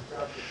you, you know.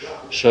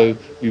 So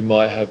you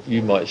might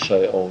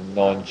say, oh,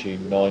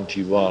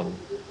 1991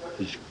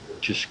 is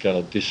just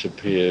going to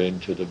disappear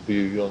into the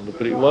view yonder,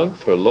 but it won't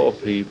for a lot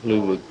of people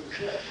who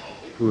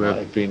might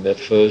have been their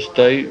first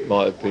date,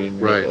 might have been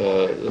Right.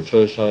 The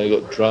first time they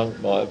got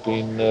drunk, might have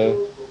been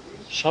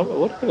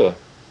whatever.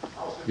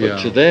 Yeah.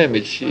 But to them,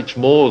 it's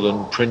more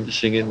than Prince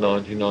singing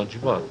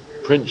 1991.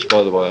 Prince,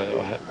 by the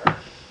way,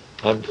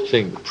 I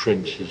think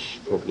Prince is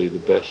probably the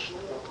best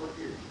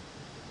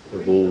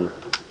of all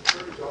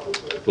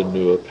the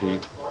newer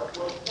people.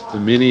 The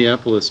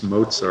Minneapolis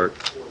Mozart.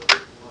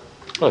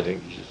 I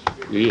think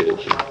he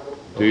is.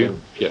 Do you?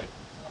 Yeah.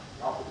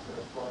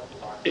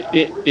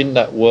 In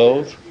that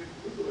world,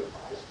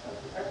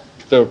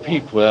 there are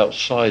people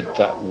outside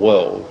that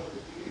world,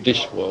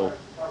 this world,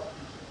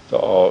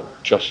 that are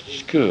just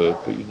as good,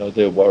 but you know,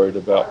 they're worried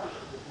about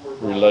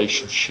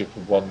relationship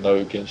of one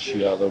note against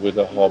the other with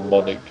a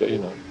harmonic, you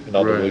know, in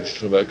other Right. words,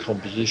 talking about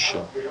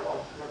composition.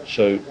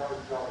 So,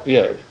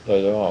 yeah,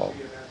 there are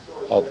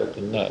other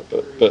than that,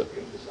 but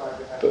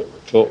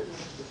for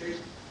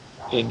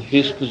in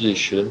his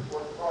position,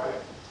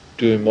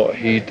 doing what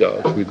he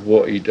does with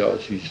what he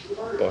does, he's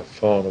by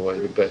far and away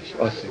the best.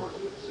 I think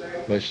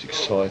most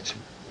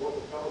exciting.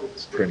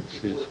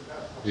 Prince is.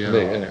 Yeah. Me,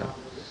 anyhow.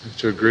 I have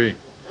to agree.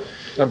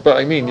 But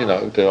I mean, you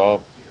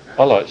know,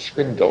 I like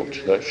Spin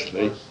Doctors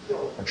actually.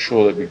 I'm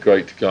sure that'd be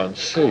great to go and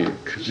see.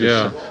 Cause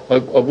Yeah. I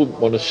wouldn't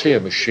want to see a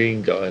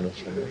machine going or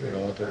something. You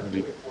know, I don't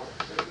really.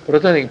 But I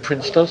don't think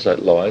Prince does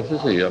that live,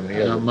 does he? I mean, he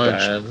has Not a much.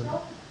 band.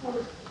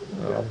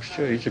 I'm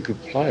sure he's a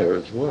good player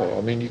as well.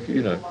 I mean,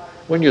 you know,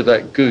 when you're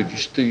that good,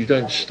 you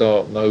don't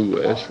start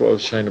nowhere. That's what I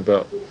was saying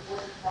about.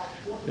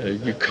 You know,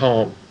 you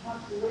can't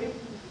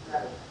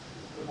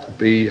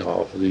be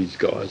half of these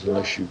guys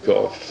unless you've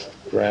got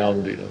a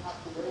grounding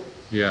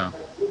Yeah,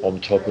 on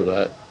top of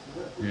that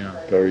yeah.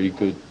 very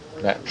good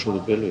natural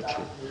ability.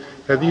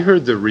 Have you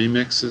heard the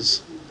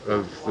remixes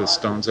of the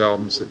Stones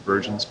albums that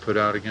Virgin's put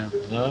out again?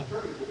 No?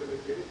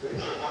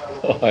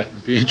 Why?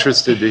 I'd be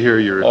interested to hear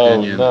your Oh,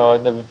 opinion. no, I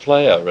never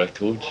play our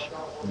records.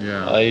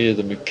 Yeah. I hear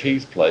them if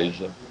Keith plays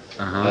them.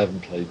 I Uh-huh.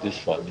 haven't played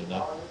this one, you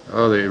know.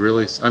 Oh, they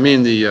really... I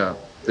mean,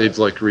 they've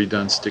like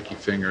redone Sticky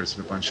Fingers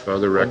and a bunch of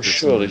other I'm records.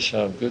 sure they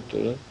sound good,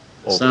 do they?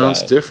 Or Sounds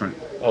bad? different.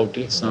 Oh,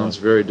 different. It sounds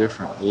very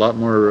different. A lot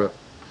more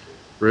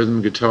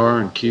rhythm guitar,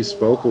 and Keith's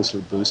vocals are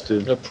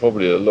boosted. They're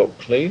probably a lot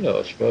cleaner,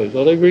 I suppose.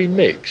 Are they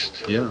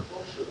remixed? Yeah.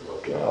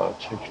 God,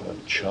 taking a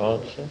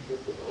chance then.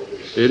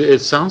 It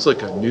sounds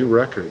like a new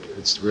record.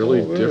 It's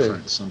really, Oh, really?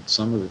 different.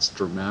 Some of it's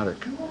dramatic.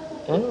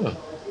 Oh.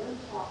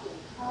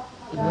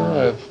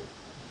 No.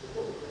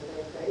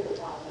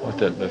 I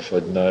don't know if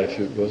I'd know if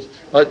it was.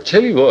 I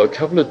tell you what, a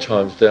couple of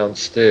times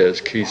downstairs,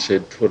 Keith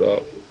said put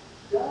up,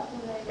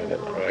 I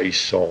don't know, a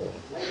song,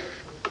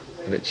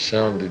 and it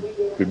sounded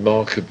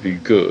remarkably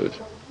good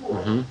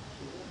Mm-hmm.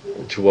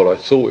 to what I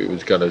thought it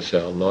was going to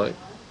sound like.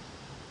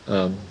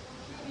 And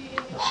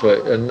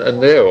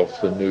they're off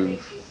the new,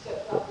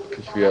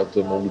 because we had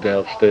them all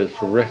downstairs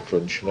for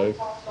reference, you know.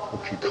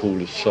 What you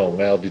call a song?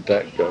 How did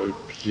that go?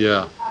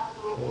 Yeah.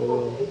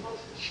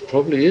 It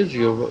probably is.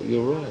 You're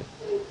right.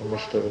 I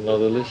must have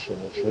another listen,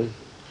 I suppose.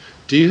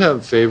 Do you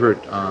have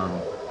favorite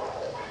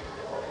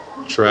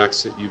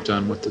tracks that you've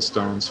done with the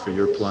Stones for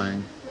your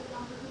playing,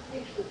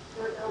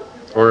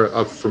 or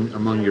from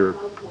among your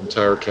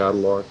entire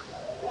catalog?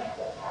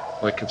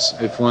 Like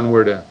if one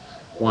were to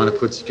want to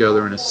put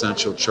together an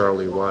essential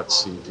Charlie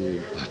Watts CD,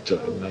 I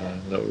don't know,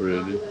 not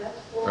really.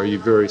 are you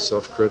very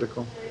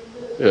self-critical?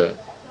 Yeah,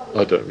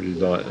 I don't really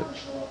like it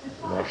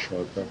much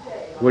like that.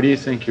 What do you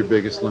think your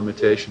biggest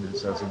limitation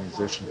is as a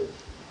musician?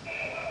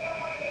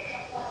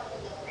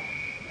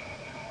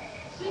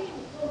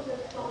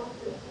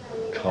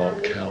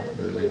 Can't count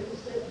really.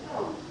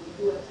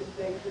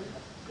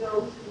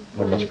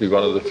 I must be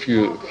one of the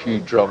few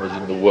drummers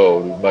in the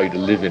world who've made a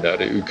living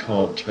at it who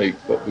can't take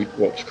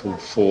what's called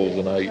fours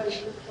and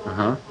eights.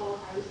 Uh-huh.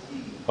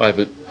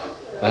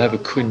 I have a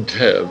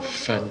quintet of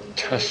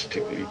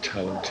fantastically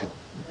talented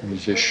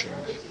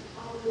musicians,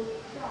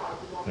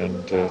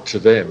 and to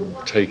them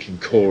taking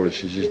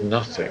choruses is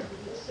nothing.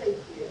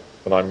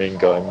 And I mean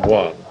going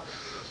one,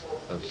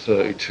 and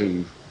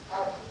 32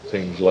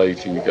 things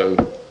later you go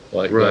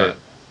like Right. that.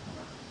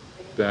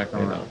 Back You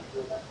on know.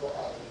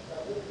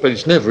 But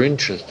it's never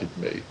interested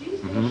me.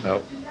 Mm-hmm.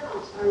 Now,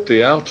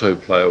 the alto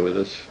player with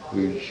us,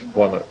 who's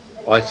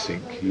I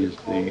think he is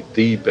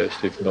the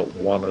best, if not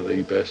one of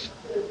the best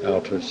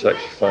alto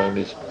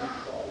saxophonists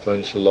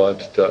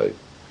alive today.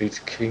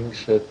 Peter King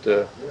said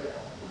the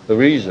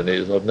reason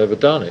is I've never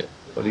done it,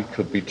 but it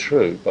could be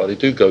true. But I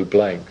do go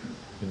blank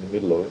in the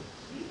middle of it.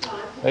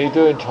 How you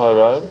doing,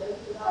 Tyrone?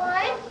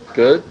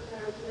 Good.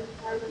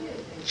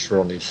 It's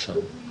Ronnie's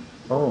son.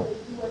 Oh.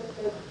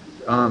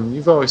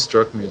 You've always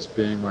struck me as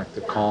being like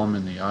the calm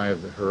in the eye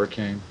of the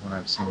hurricane when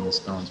I've seen the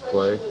Stones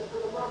play.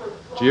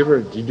 Do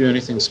you do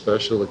anything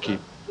special to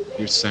keep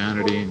your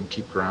sanity and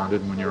keep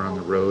grounded when you're on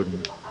the road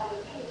and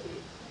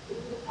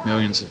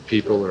millions of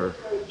people are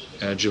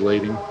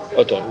adulating?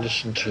 I don't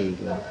listen to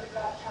them.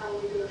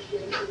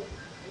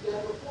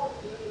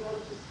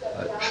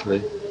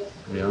 Actually,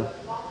 Yeah.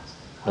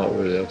 not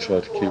really. I try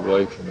to keep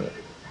away from it.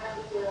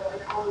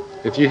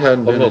 If you hadn't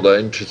I'm been... not that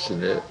interested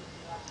in it,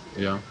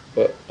 Yeah.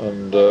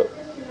 and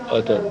I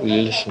don't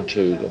really listen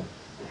to them.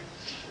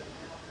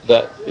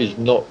 That is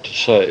not to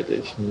say that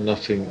it's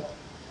nothing.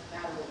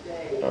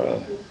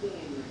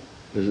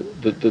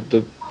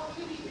 The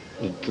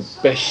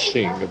best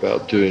thing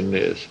about doing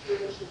this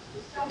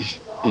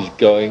is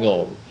going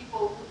on.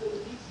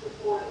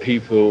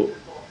 People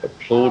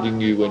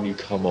applauding you when you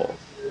come off,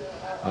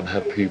 and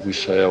have people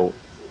say, "Oh,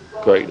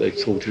 great! They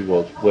thought it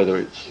was." Whether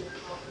it's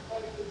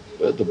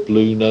at the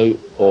Blue Note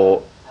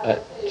or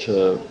at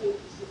the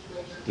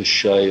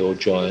Shea or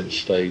Giant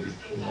Stadium,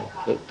 you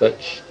know,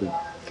 that's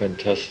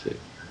fantastic.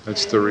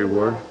 That's the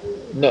reward?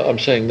 No, I'm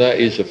saying that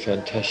is a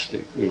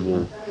fantastic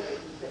reward.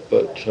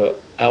 But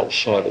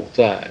outside of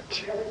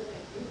that,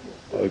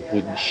 I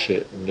wouldn't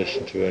sit and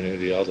listen to any of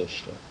the other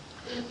stuff.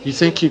 You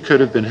think you could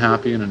have been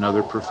happy in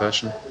another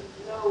profession?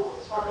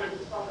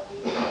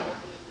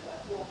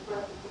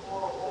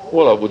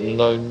 Well, I wouldn't have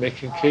known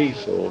Mick and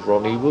Keith or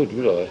Ronnie Wood,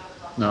 would I?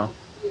 No.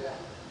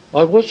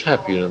 I was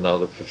happy in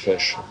another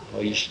profession. I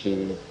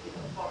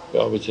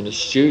was in a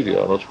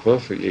studio and I was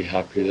perfectly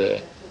happy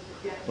there.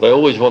 But I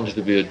always wanted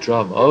to be a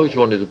drummer. I always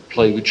wanted to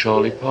play with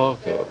Charlie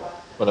Parker.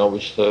 When I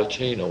was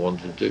 13, I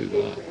wanted to do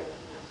that.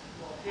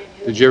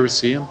 Did you ever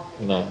see him?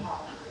 No.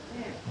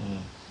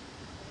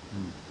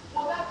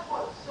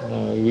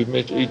 No,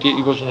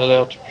 he wasn't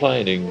allowed to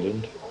play in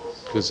England.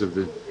 Because of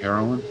the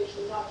heroin?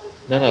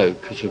 No,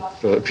 because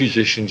of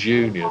Musicians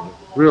Union.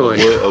 Really?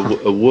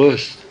 A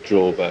worse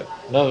drawback.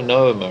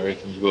 No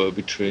Americans were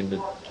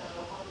between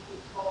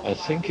I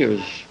think it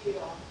was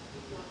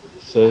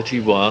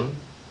 31,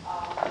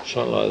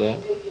 something like that.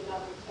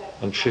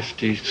 and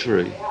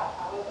 53.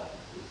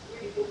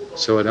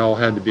 So it all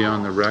had to be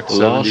on the Rec The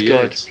last 78.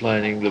 guy to play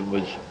in England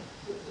was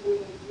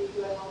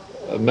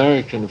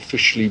American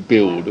officially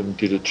billed and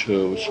did a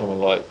tour with someone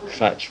like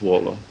Fats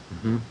Waller.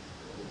 Mm-hmm.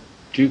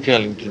 Duke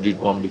Ellington did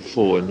one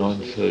before in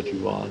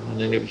 1931, and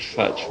then it was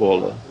Fats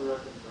Waller.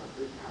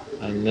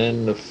 And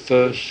then the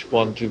first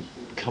one to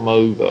come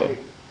over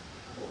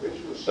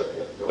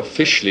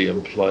officially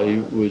and play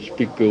was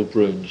Big Bill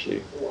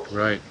Broonzy.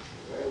 Right.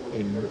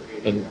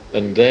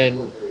 And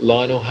then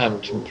Lionel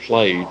Hampton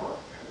played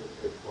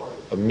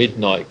a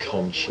midnight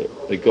concert.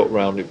 They got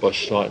round it by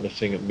starting the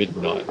thing at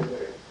midnight.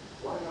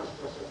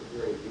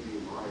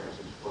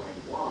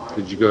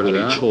 Did you go to And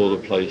that? he tore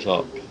the place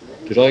up.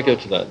 Did I go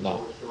to that?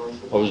 No.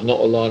 I was not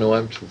a Lionel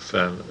Hampton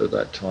fan at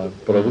that time,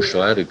 but I wish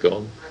I had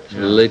gone. It's a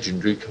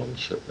legendary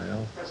concert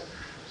now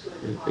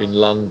in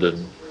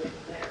London.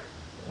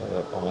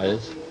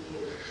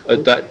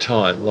 At that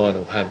time,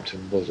 Lionel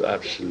Hampton was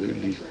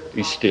absolutely,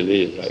 he still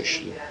is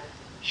actually.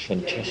 He's a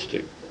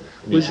fantastic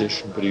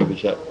musician, but he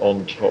was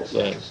on top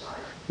then.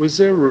 Was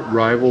there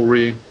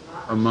rivalry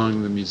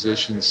among the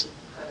musicians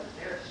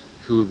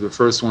who were the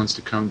first ones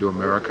to come to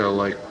America,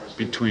 like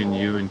between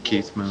you and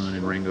Keith Moon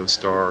and Ringo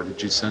Starr?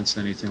 Did you sense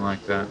anything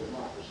like that?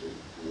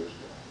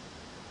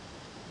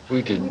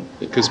 We didn't.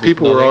 Because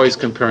people were always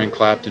comparing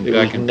Clapton,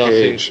 Beck, and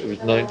Page. It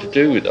was nothing to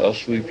do with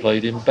us. We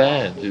played in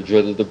bands. It was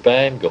whether the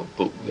band got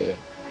booked there.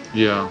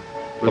 Yeah.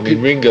 I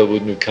mean, Ringo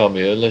wouldn't have come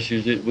here unless he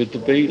was with the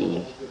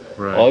Beatles.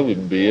 Right. I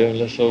wouldn't be here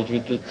unless I was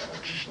with the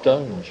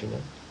Stones, you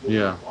know.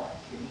 Yeah.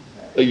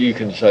 You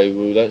can say,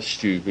 well, that's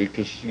stupid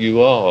because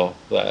you are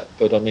that.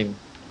 But I mean,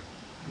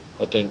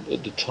 I don't.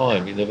 At the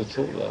time, you never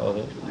thought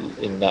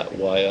that in that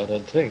way. I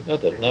don't think. I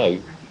don't know.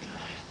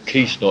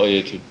 Keith's not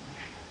here to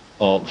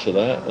answer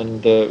that,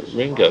 and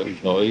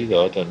Ringo's not either.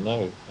 I don't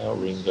know how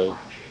Ringo.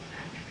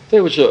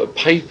 There was a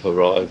paper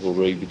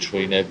rivalry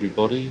between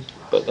everybody,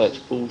 but that's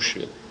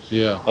bullshit.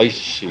 Yeah. I used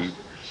to see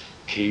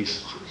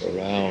Keith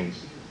around.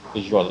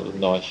 He's one of the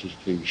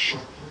nicest dudes.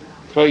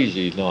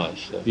 Crazy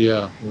nice.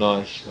 Yeah.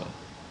 Nice.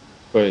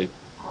 Very,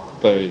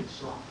 very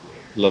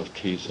loved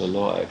Keith a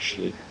lot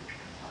actually.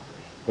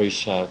 Very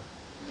sad.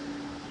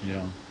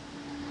 Yeah.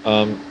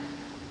 And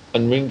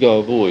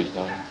Ringo I've always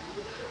known.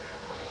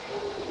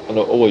 And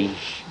I've always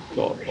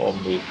got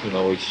on with,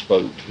 always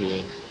spoke to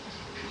him.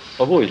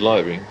 I've always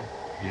liked Ringo.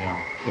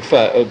 Yeah. In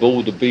fact, of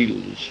all the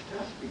Beatles,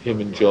 him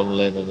and John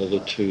Lennon are the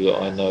two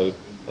that I know.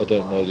 I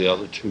don't know the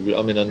other two.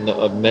 I mean,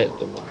 I've met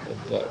them and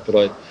that, but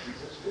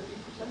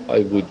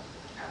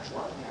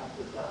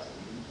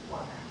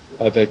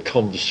I've had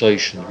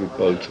conversations with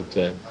both of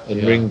them,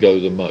 and Ringo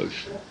the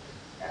most.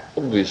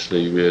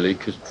 Obviously, really,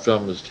 because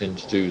drummers tend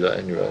to do that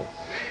anyway.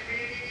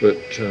 But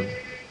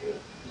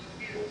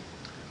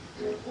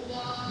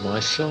my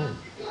song.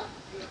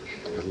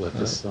 I love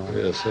this song.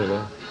 Yeah, so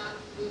that.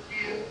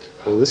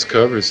 Well, this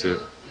covers it.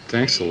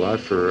 Thanks a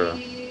lot for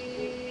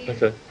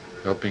Okay.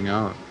 helping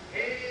out.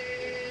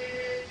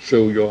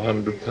 Fill your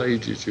 100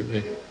 pages, you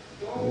mean?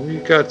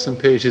 We've got some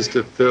pages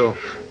to fill.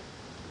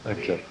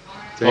 Okay.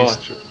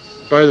 Thanks. Right.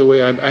 By the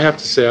way, I have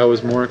to say I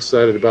was more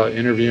excited about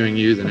interviewing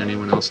you than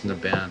anyone else in the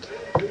band.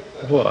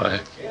 Why?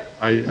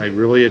 I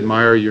really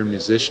admire your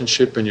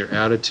musicianship and your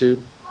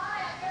attitude,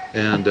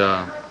 and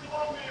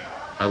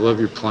I love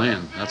your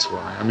playing. That's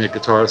why. I'm a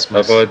guitarist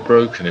Have myself. I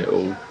broken it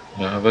all?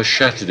 No, have I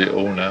shattered it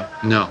all now?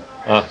 No.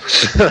 Ah.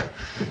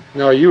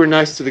 No, you were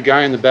nice to the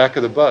guy in the back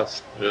of the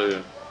bus.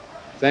 Yeah.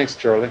 Thanks,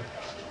 Charlie.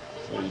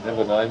 Well, you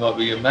never know, he might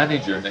be your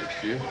manager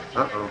next year.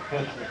 Uh-oh.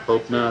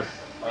 Hope not.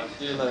 I'll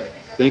see you later.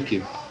 Thank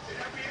you.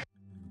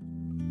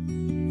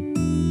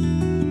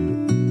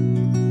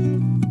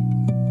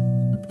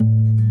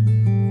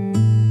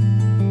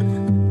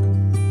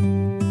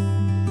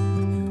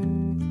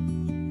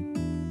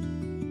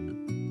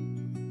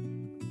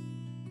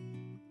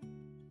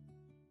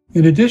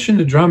 In addition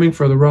to drumming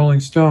for the Rolling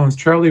Stones,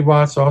 Charlie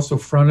Watts also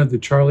fronted the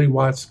Charlie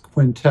Watts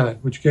Quintet,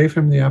 which gave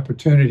him the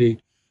opportunity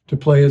to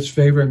play his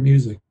favorite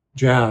music,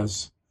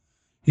 jazz.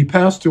 He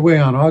passed away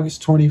on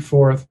August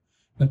 24th,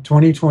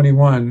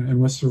 2021,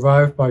 and was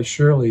survived by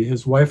Shirley,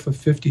 his wife of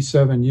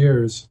 57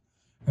 years,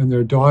 and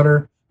their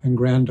daughter and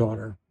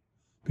granddaughter.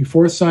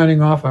 Before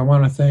signing off, I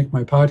want to thank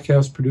my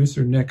podcast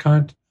producer, Nick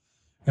Hunt,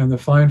 and the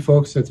fine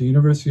folks at the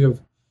University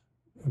of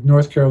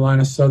North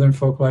Carolina Southern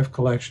Folklife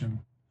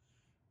Collection.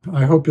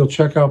 I hope you'll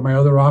check out my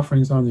other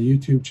offerings on the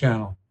YouTube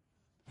channel.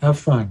 Have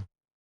fun.